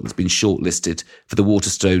children's book that's been shortlisted for the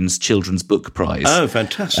Waterstones Children's Book Prize. Oh,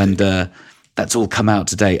 fantastic. And that's all come out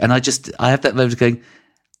today. And I have that moment of going,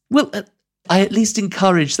 well, I at least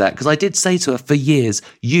encourage that, because I did say to her for years,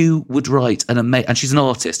 you would write and she's an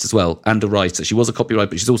artist as well and a writer. She was a copywriter,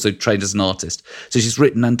 but she's also trained as an artist. So she's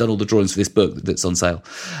written and done all the drawings for this book that's on sale.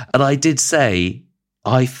 And I did say,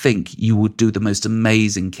 I think you would do the most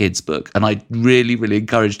amazing kids book. And I really, really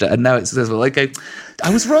encouraged her. And now it's successful. I go,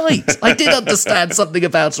 I was right. I did understand something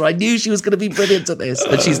about her. I knew she was going to be brilliant at this.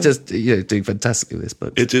 And she's just doing fantastically with this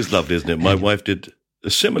book. It is lovely, isn't it? My wife did a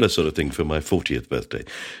similar sort of thing for my 40th birthday,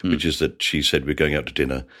 which is that she said we're going out to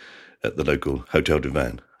dinner at the local Hotel du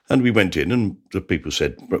Vin. And we went in, and the people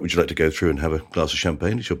said, would you like to go through and have a glass of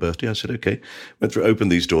champagne? It's your birthday. I said, okay. Went through,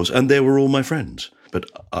 opened these doors, and there were all my friends. But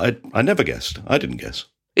I never guessed. I didn't guess.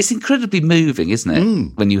 It's incredibly moving, isn't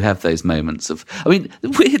it? When you have those moments of... I mean,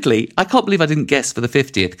 weirdly, I can't believe I didn't guess for the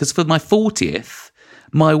 50th, because for my 40th,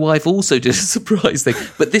 my wife also did a surprise thing.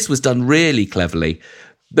 But this was done really cleverly.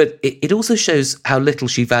 But it also shows how little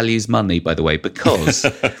she values money, by the way, because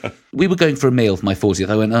we were going for a meal for my 40th.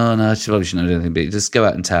 I went, oh, no, I probably shouldn't do anything, but just go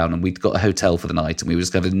out in town. And we'd got a hotel for the night, and we were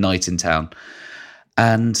just going to have a night in town.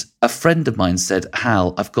 And a friend of mine said,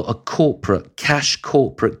 Hal, I've got a cash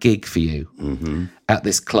corporate gig for you at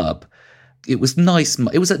this club. It was nice.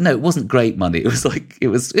 It wasn't great money. It was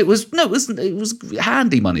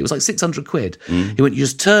handy money. It was like 600 quid. He went, you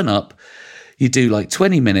just turn up, you do like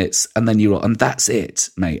 20 minutes, and then and that's it,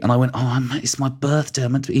 mate. And I went, it's my birthday.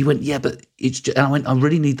 He went, yeah, but it's just, and I went,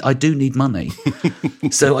 I do need money.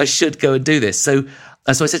 So I should go and do this. So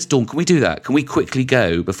I said to Dawn, can we do that? Can we quickly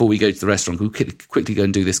go before we go to the restaurant? Can we quickly go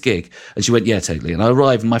and do this gig? And she went, yeah, totally. And I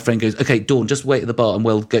arrived and my friend goes, okay, Dawn, just wait at the bar and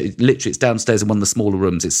we'll go. Literally, it's downstairs in one of the smaller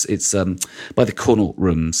rooms. It's by the Connaught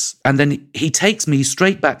rooms. And then he takes me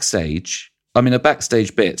straight backstage. I'm in a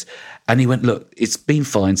backstage bit. And he went, look, it's been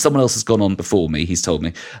fine. Someone else has gone on before me, he's told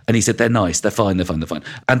me. And he said, they're nice, they're fine.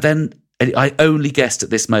 And then I only guessed at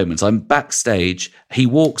this moment. I'm backstage. He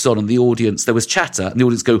walks on and the audience, there was chatter and the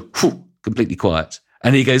audience go, whew, completely quiet.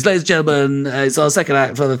 And he goes, ladies and gentlemen, it's our second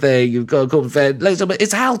act for the thing. You've got a corporate fair. Ladies and gentlemen,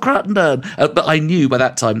 it's Hal Cruttenden. But I knew by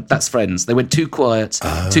that time, that's Friends. They went too quiet,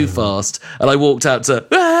 too fast. And I walked out to,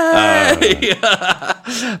 hey!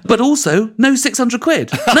 But also, no 600 quid.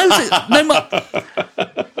 But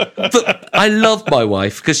I love my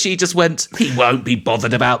wife because she just went, he won't be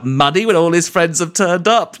bothered about money when all his friends have turned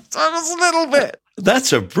up. Just a little bit.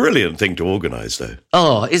 That's a brilliant thing to organise, though.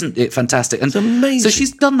 Oh, isn't it fantastic? And it's amazing. So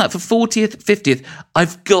she's done that for 40th, 50th.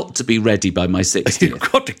 I've got to be ready by my 60th. You've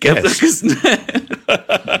got to guess.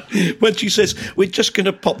 When she says, we're just going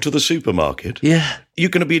to pop to the supermarket. Yeah.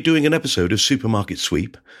 You're going to be doing an episode of Supermarket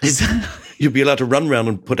Sweep. You'll be allowed to run around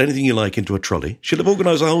and put anything you like into a trolley. She'll have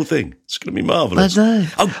organised the whole thing. It's going to be marvellous. I know.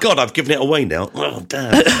 Oh, God, I've given it away now. Oh,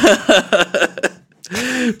 damn.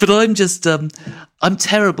 But I'm just, I'm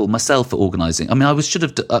terrible myself at organising. I mean, I mean,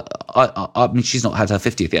 she's not had her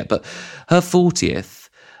 50th yet, but her 40th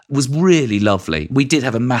was really lovely. We did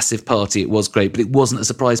have a massive party. It was great, but it wasn't a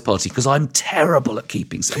surprise party because I'm terrible at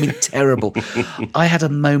keeping. I mean, terrible. I had a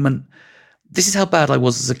moment. This is how bad I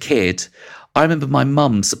was as a kid. I remember my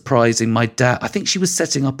mum surprising my dad. I think she was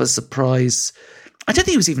setting up a surprise. I don't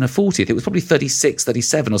think it was even a 40th. It was probably 36,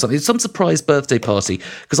 37 or something. It was some surprise birthday party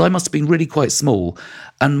because I must have been really quite small.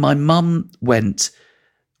 And my mum went,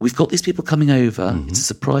 we've got these people coming over. It's a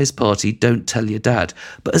surprise party. Don't tell your dad.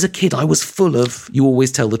 But as a kid, I was full of, you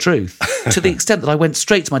always tell the truth. To the extent that I went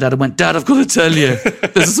straight to my dad and went, Dad, I've got to tell you,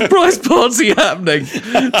 there's a surprise party happening.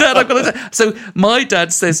 Dad, I've got to tell. So my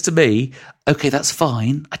dad says to me, okay, that's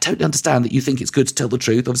fine. I totally understand that you think it's good to tell the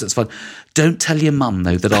truth. Obviously, that's fine. Don't tell your mum,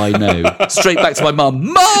 though, that I know. Straight back to my mum.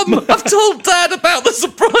 Mum, I've told Dad about the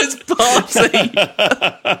surprise party.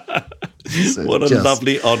 So what a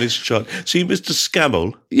lovely, honest child. See, Mr.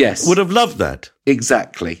 Scammell would have loved that.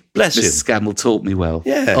 Exactly. Bless him. Mr. Scammell taught me well.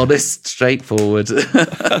 Yeah. Honest, straightforward.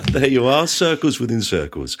 There you are, circles within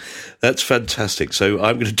circles. That's fantastic. So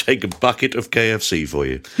I'm going to take a bucket of KFC for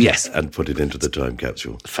you. Yes. And put it into the time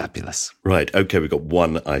capsule. Fabulous. Right, okay, we've got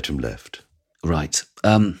one item left. Right.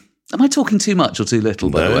 Am I talking too much or too little,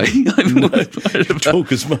 by the way? No,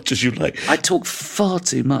 talk as much as you like. I talk far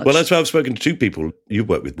too much. Well, that's why I've spoken to two people. You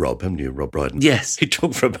worked with Rob, haven't you, Rob Brydon? Yes. He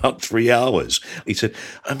talked for about 3 hours. He said,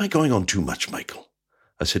 am I going on too much, Michael?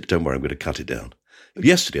 I said, don't worry, I'm going to cut it down.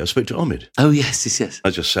 Yesterday, I spoke to Omid. Oh, yes. I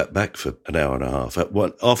just sat back for an hour and a half.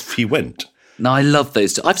 Off he went. No, I love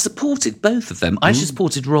those two. I've supported both of them. I actually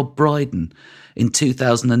supported Rob Brydon in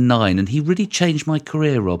 2009, and he really changed my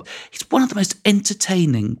career, Rob. He's one of the most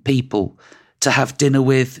entertaining people to have dinner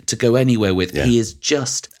with, to go anywhere with. Yeah. He is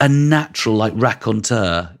just a natural, like,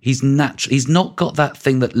 raconteur. He's natural. He's not got that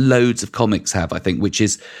thing that loads of comics have, I think, which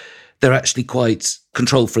is they're actually quite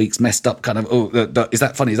control freaks, messed up, kind of, is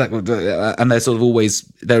that funny? Is that, and they're sort of always,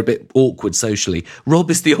 they're a bit awkward socially. Rob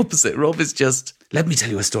is the opposite. Rob is just, let me tell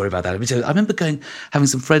you a story about that. I remember having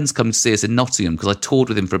some friends come to see us in Nottingham because I toured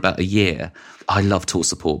with him for about a year. I love tour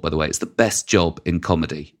support, by the way. It's the best job in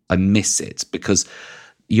comedy. I miss it because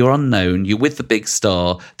you're unknown, you're with the big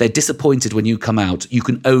star, they're disappointed when you come out, you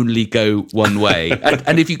can only go one way.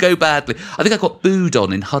 and if you go badly, I think I got booed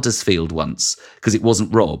on in Huddersfield once because it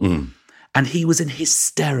wasn't Rob. And he was in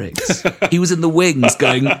hysterics. He was in the wings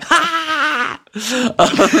going, ha!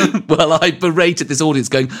 Well, I berated this audience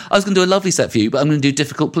going, I was going to do a lovely set for you, but I'm going to do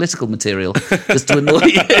difficult political material just to annoy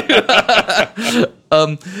you.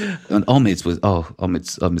 And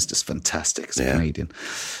Omid's just fantastic as a comedian.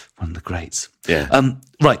 One of the greats. Yeah.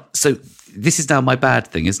 Right, so this is now my bad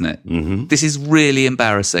thing, isn't it? Mm-hmm. This is really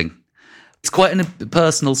embarrassing. It's quite a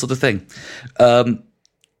personal sort of thing.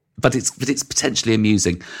 But it's potentially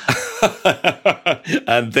amusing.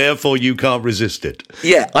 And therefore you can't resist it.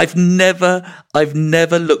 Yeah, I've never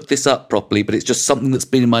looked this up properly, but it's just something that's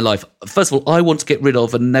been in my life. First of all, I want to get rid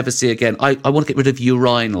of and never see again. I want to get rid of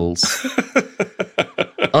urinals.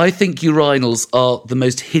 I think urinals are the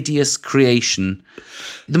most hideous creation,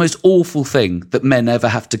 the most awful thing that men ever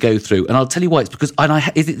have to go through. And I'll tell you why. It's because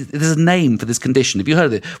there's a name for this condition. Have you heard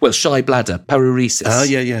of it? Well, shy bladder, paruresis. Oh,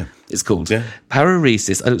 yeah. It's called. Yeah.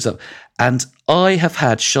 Paruresis. I looked it up. And I have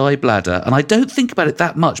had shy bladder, and I don't think about it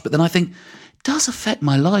that much, but then I think it does affect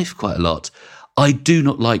my life quite a lot. I do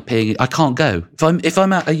not like peeing. I can't go. If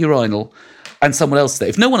I'm at a urinal and someone else is there,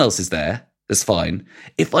 if no one else is there, that's fine.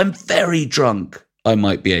 If I'm very drunk, I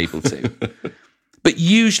might be able to. But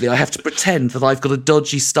usually I have to pretend that I've got a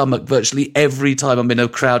dodgy stomach virtually every time I'm in a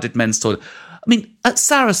crowded men's toilet. I mean, at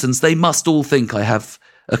Saracens, they must all think I have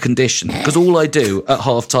a condition, because all I do at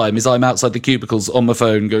half time is I'm outside the cubicles on my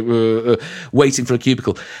phone, waiting for a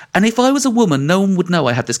cubicle. And if I was a woman, no one would know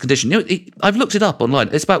I had this condition. I've looked it up online.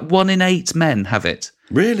 It's about 1 in 8 men have it.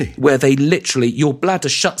 Really? Where they literally, your bladder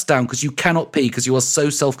shuts down because you cannot pee because you are so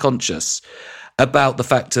self-conscious about the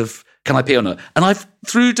fact of, can I pee or not? And I've,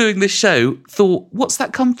 through doing this show, thought, what's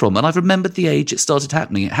that come from? And I've remembered the age it started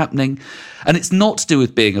happening. And it's not to do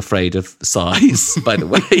with being afraid of size, by the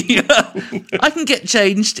way. I can get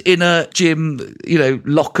changed in a gym,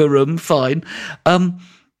 locker room, fine.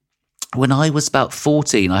 When I was about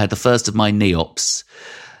 14, I had the first of my NEOPs.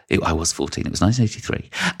 I was 14, it was 1983.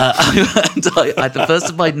 And I had the first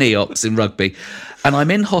of my NEOPs in rugby. And I'm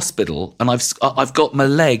in hospital, and I've got my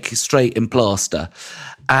leg straight in plaster.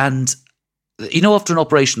 And, after an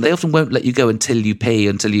operation, they often won't let you go until you pee,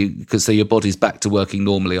 because your body's back to working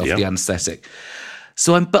normally after the anaesthetic.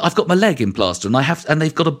 So but I've got my leg in plaster, and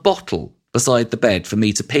they've got a bottle beside the bed for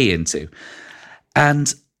me to pee into.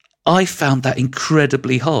 And I found that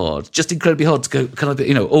incredibly hard to go, can I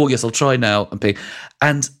be, oh yes, I'll try now and pee.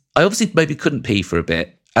 And I obviously maybe couldn't pee for a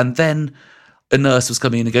bit. And then a nurse was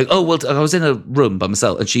coming in and going, oh, well, I was in a room by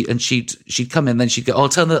myself, and she'd come in, then she'd go, I'll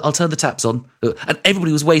turn the taps on. And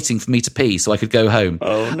everybody was waiting for me to pee so I could go home.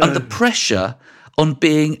 Oh, no. And the pressure on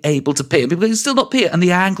being able to pee, and people go, still not pee, and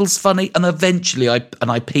the angle's funny, and eventually I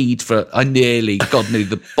peed God knew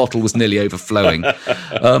the bottle was nearly overflowing.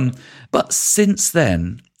 But since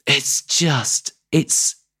then, there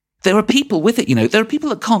are people with it, there are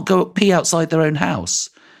people that can't go pee outside their own house.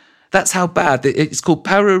 That's how bad. It's called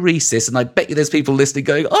paruresis, and I bet you there's people listening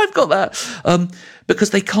going, I've got that.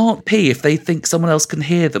 Because they can't pee if they think someone else can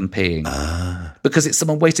hear them peeing. Because it's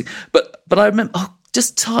someone waiting. But I remember,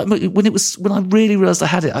 when I really realised I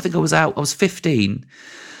had it, I think I was 15.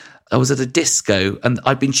 I was at a disco, and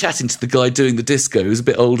I'd been chatting to the guy doing the disco, who was a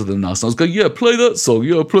bit older than us. And I was going, yeah, play that song.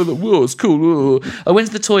 Yeah, play that. Whoa, it's cool. Whoa. I went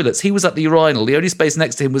to the toilets. He was at the urinal. The only space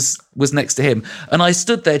next to him was next to him. And I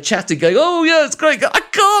stood there chatting, going, oh, yeah, it's great. I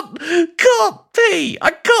can't pee.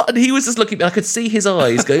 I can't. And he was just looking at me. I could see his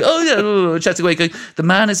eyes going, oh, yeah, chatting away, going, the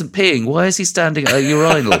man isn't peeing. Why is he standing at a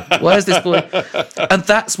urinal? Why is this boy? And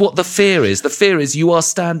that's what the fear is. The fear is you are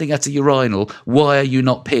standing at a urinal. Why are you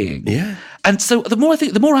not peeing? Yeah. And so the more I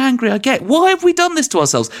think, the more angry I get. Why have we done this to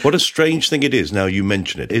ourselves? What a strange thing it is, now you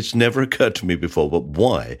mention it. It's never occurred to me before, but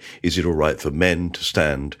why is it all right for men to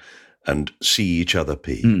stand and see each other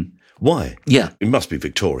pee? Mm. Why? Yeah. It must be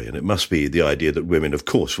Victorian. It must be the idea that women, of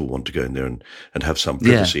course, will want to go in there and have some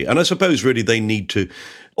privacy. Yeah. And I suppose, really, they need to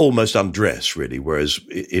almost undress, really, whereas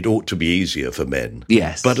it ought to be easier for men.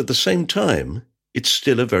 Yes. But at the same time, it's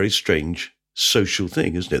still a very strange social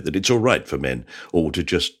thing, isn't it? That it's all right for men all to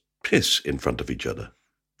just piss in front of each other.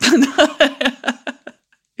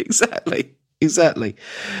 Exactly.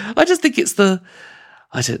 I just think it's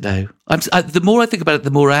I don't know. The more I think about it,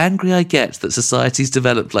 the more angry I get that society's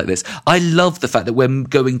developed like this. I love the fact that we're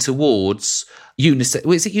going towards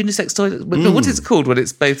unisex. Is it unisex toilets? What is it called when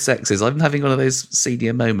it's both sexes? I'm having one of those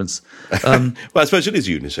senior moments. Well, I suppose it is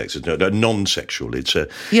unisex. It's non-sexual.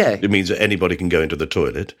 It means that anybody can go into the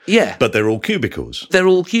toilet. Yeah. But they're all cubicles.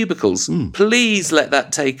 Mm. Please let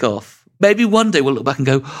that take off. Maybe one day we'll look back and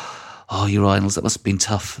go, oh, urinals, that must have been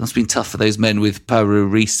tough. That must have been tough for those men with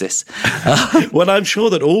paruresis. Well, I'm sure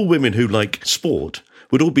that all women who like sport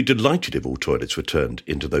would all be delighted if all toilets were turned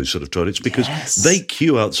into those sort of toilets, because they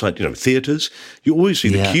queue outside, theatres. You always see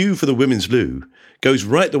the queue for the women's loo goes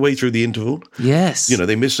right the way through the interval. Yes.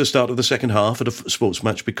 They miss the start of the second half at a sports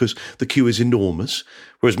match because the queue is enormous,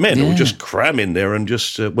 whereas men will just cram in there and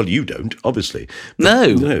just, you don't, obviously.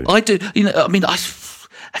 But, no, I do.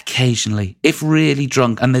 Occasionally, if really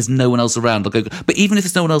drunk and there's no one else around, I'll go. But even if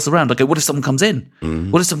there's no one else around, I go, what if someone comes in?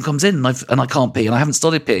 What if someone comes in and I can't pee and I haven't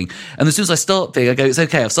started peeing? And as soon as I start peeing, I go, it's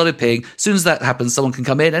okay, I've started peeing. As soon as that happens, someone can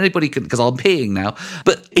come in. Anybody can, because I'm peeing now.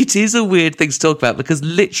 But it is a weird thing to talk about because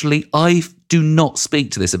literally I do not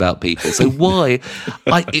speak to this about people. So why?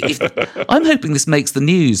 I'm hoping this makes the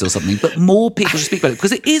news or something, but more people should speak about it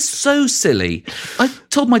because it is so silly. I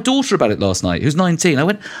told my daughter about it last night, who's 19. I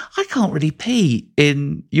went, I can't really pee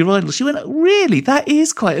in urinal. She went, really? That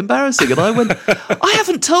is quite embarrassing. And I went, I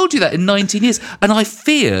haven't told you that in 19 years. And I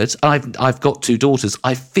feared, I've got 2 daughters,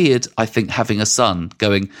 I think, having a son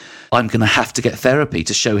going, I'm going to have to get therapy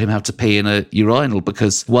to show him how to pee in a urinal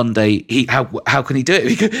because one day, how can he do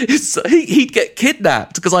it? He'd get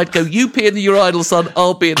kidnapped because I'd go, you pee in the urinal, son,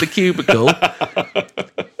 I'll be in the cubicle.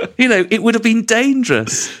 It would have been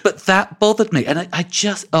dangerous. But that bothered me. And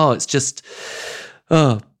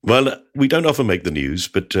Well, we don't often make the news,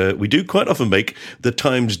 but we do quite often make the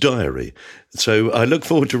Times diary. So I look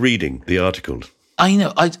forward to reading the article. I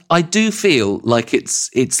know. I do feel like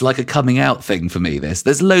it's like a coming out thing for me, this.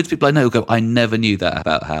 There's loads of people I know who go, I never knew that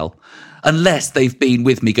about Hal. Unless they've been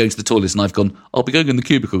with me going to the toilets and I've gone, I'll be going in the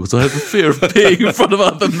cubicle because I have a fear of peeing in front of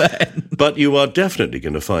other men. But you are definitely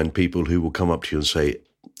going to find people who will come up to you and say,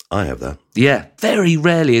 I have that. Yeah, very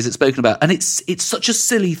rarely is it spoken about. And it's such a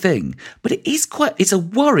silly thing, but it's a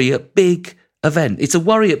worry at big event. It's a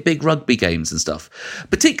worry at big rugby games and stuff,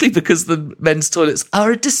 particularly because the men's toilets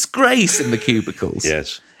are a disgrace in the cubicles.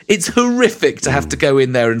 Yes. It's horrific to have to go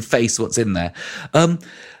in there and face what's in there.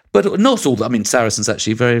 But not all. I mean, Saracen's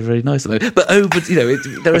actually very, very nice. But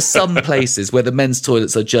there are some places where the men's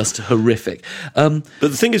toilets are just horrific. But the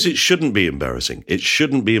thing is, it shouldn't be embarrassing. It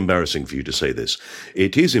shouldn't be embarrassing for you to say this.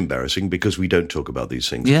 It is embarrassing because we don't talk about these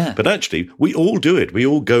things. Yeah. But actually, we all do it. We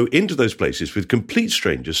all go into those places with complete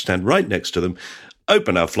strangers, stand right next to them,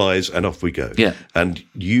 open our flies, and off we go. Yeah. And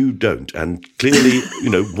you don't. And clearly,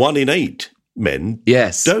 1 in 8 men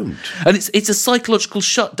don't. And it's a psychological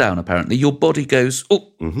shutdown, apparently. Your body goes,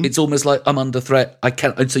 It's almost like I'm under threat. I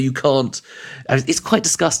can't, and so you can't. It's quite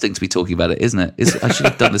disgusting to be talking about it, isn't it? I should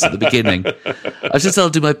have done this at the beginning. I should still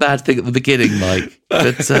do my bad thing at the beginning, Mike.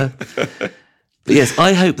 But yes,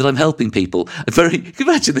 I hope that I'm helping people. Can you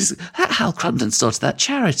imagine this? Hal Cruttenden started that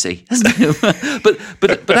charity, hasn't he?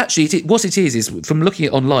 but actually, what it is from looking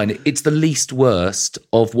at online, it's the least worst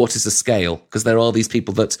of what is a scale, because there are these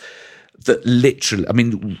people that literally, I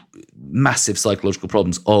mean, massive psychological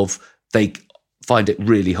problems of they find it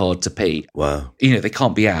really hard to pee. Wow. They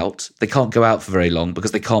can't be out. They can't go out for very long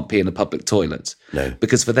because they can't pee in a public toilet. No.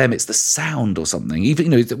 Because for them, it's the sound or something.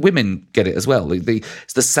 Even, women get it as well.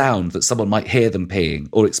 It's the sound that someone might hear them peeing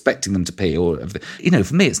or expecting them to pee. Or,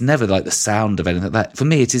 for me, it's never like the sound of anything like that. For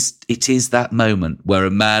me, it is that moment where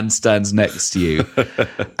a man stands next to you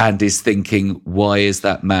and is thinking, why is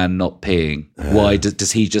that man not peeing? Why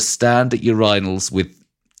does he just stand at urinals with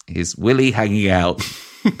his willy hanging out?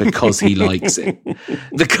 Because he likes it,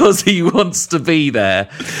 because he wants to be there,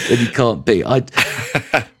 and he can't be. I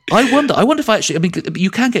wonder if I actually. I mean,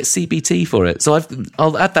 you can get CBT for it, so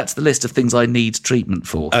I'll add that to the list of things I need treatment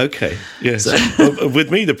for. Okay, yes. Well,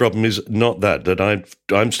 with me, the problem is not that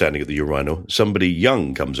I'm standing at the urinal. Somebody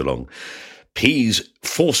young comes along, pees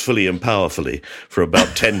forcefully and powerfully for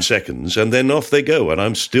about 10 seconds, and then off they go, and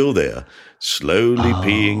I'm still there, slowly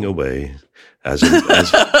peeing away. As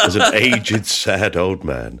an aged, sad old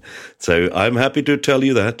man. So I'm happy to tell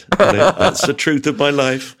you that. That's the truth of my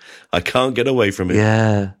life. I can't get away from it.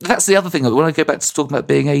 Yeah. That's the other thing. When I go back to talking about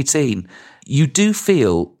being 18, you do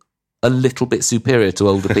feel a little bit superior to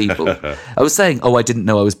older people. I was saying, I didn't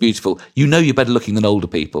know I was beautiful. You're better looking than older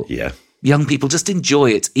people. Yeah. Young people, just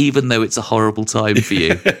enjoy it, even though it's a horrible time for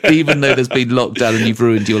you. Even though there's been lockdown and you've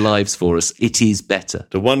ruined your lives for us, it is better.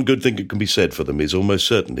 The one good thing that can be said for them is almost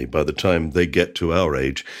certainly by the time they get to our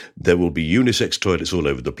age, there will be unisex toilets all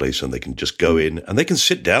over the place and they can just go in and they can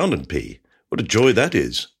sit down and pee. What a joy that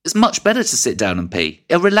is. It's much better to sit down and pee.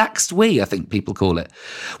 A relaxed wee, I think people call it,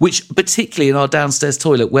 which particularly in our downstairs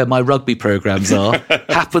toilet where my rugby programmes are,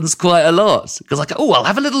 happens quite a lot. Because I'll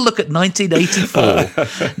have a little look at 1984.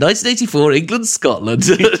 1984, England, Scotland.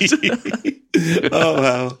 Oh,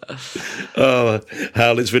 Hal. Oh,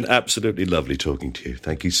 Hal, it's been absolutely lovely talking to you.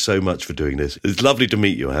 Thank you so much for doing this. It's lovely to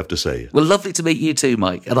meet you, I have to say. Well, lovely to meet you too,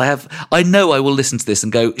 Mike. And I know I will listen to this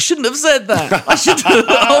and go, shouldn't have said that. I should have.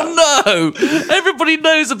 Oh, no. Everybody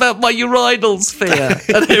knows about my urinal sphere.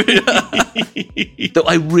 Though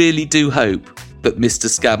I really do hope that Mr.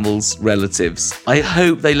 Scammel's relatives,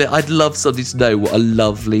 I'd love somebody to know what a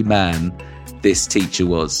lovely man this teacher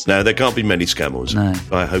was. No, there can't be many Scammels. No.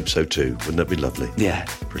 I hope so too. Wouldn't that be lovely? Yeah.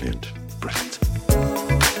 Brilliant. Brilliant.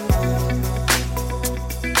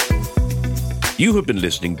 You have been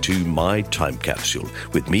listening to My Time Capsule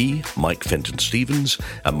with me, Mike Fenton-Stevens,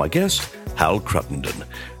 and my guest, Hal Cruttenden.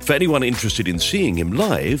 For anyone interested in seeing him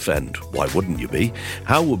live, and why wouldn't you be,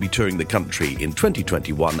 Hal will be touring the country in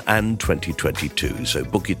 2021 and 2022, so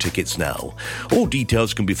book your tickets now. All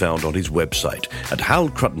details can be found on his website at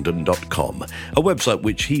halcruttenden.com, a website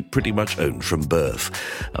which he pretty much owned from birth.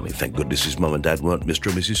 I mean, thank goodness his mum and dad weren't Mr.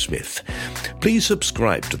 and Mrs. Smith. Please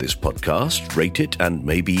subscribe to this podcast, rate it, and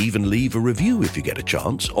maybe even leave a review if you get a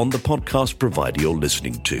chance on the podcast provider you're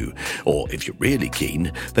listening to. Or if you're really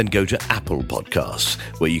keen, then go to Apple Podcasts,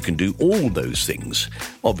 where you can do all those things.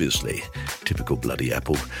 Obviously, typical bloody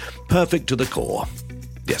Apple. Perfect to the core.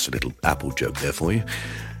 Yes, a little Apple joke there for you.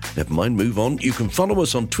 Never mind, move on. You can follow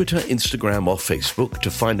us on Twitter, Instagram or Facebook to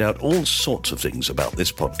find out all sorts of things about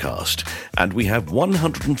this podcast. And we have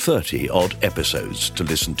 130 odd episodes to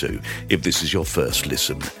listen to if this is your first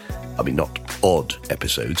listen. I mean, not odd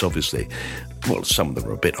episodes, obviously. Well, some of them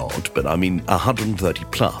are a bit odd, but I mean 130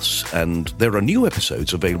 plus, and there are new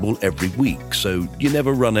episodes available every week, so you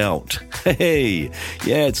never run out. Hey,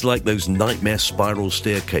 yeah, it's like those nightmare spiral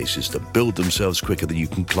staircases that build themselves quicker than you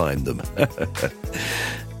can climb them.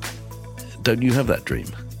 Don't you have that dream?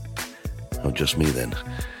 Oh, just me then.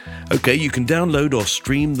 Okay, you can download or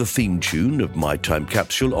stream the theme tune of My Time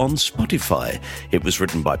Capsule on Spotify. It was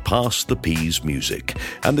written by Pass the Peas Music,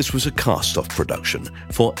 and this was a cast-off production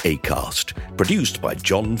for Acast, produced by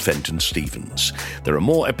John Fenton Stevens. There are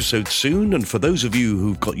more episodes soon, and for those of you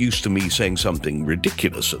who've got used to me saying something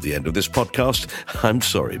ridiculous at the end of this podcast, I'm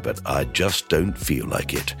sorry, but I just don't feel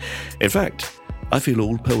like it. In fact, I feel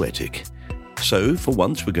all poetic. So, for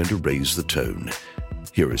once, we're going to raise the tone.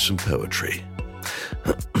 Here is some poetry.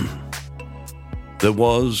 There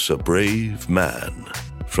was a brave man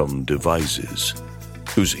from Devizes,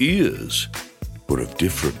 whose ears were of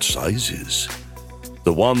different sizes.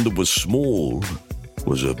 The one that was small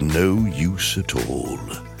was of no use at all,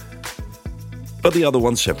 but the other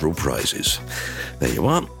won several prizes. There you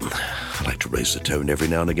are. I like to raise the tone every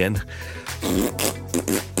now and again.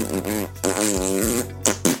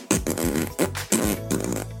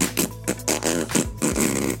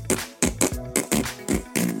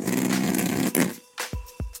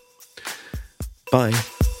 Bye.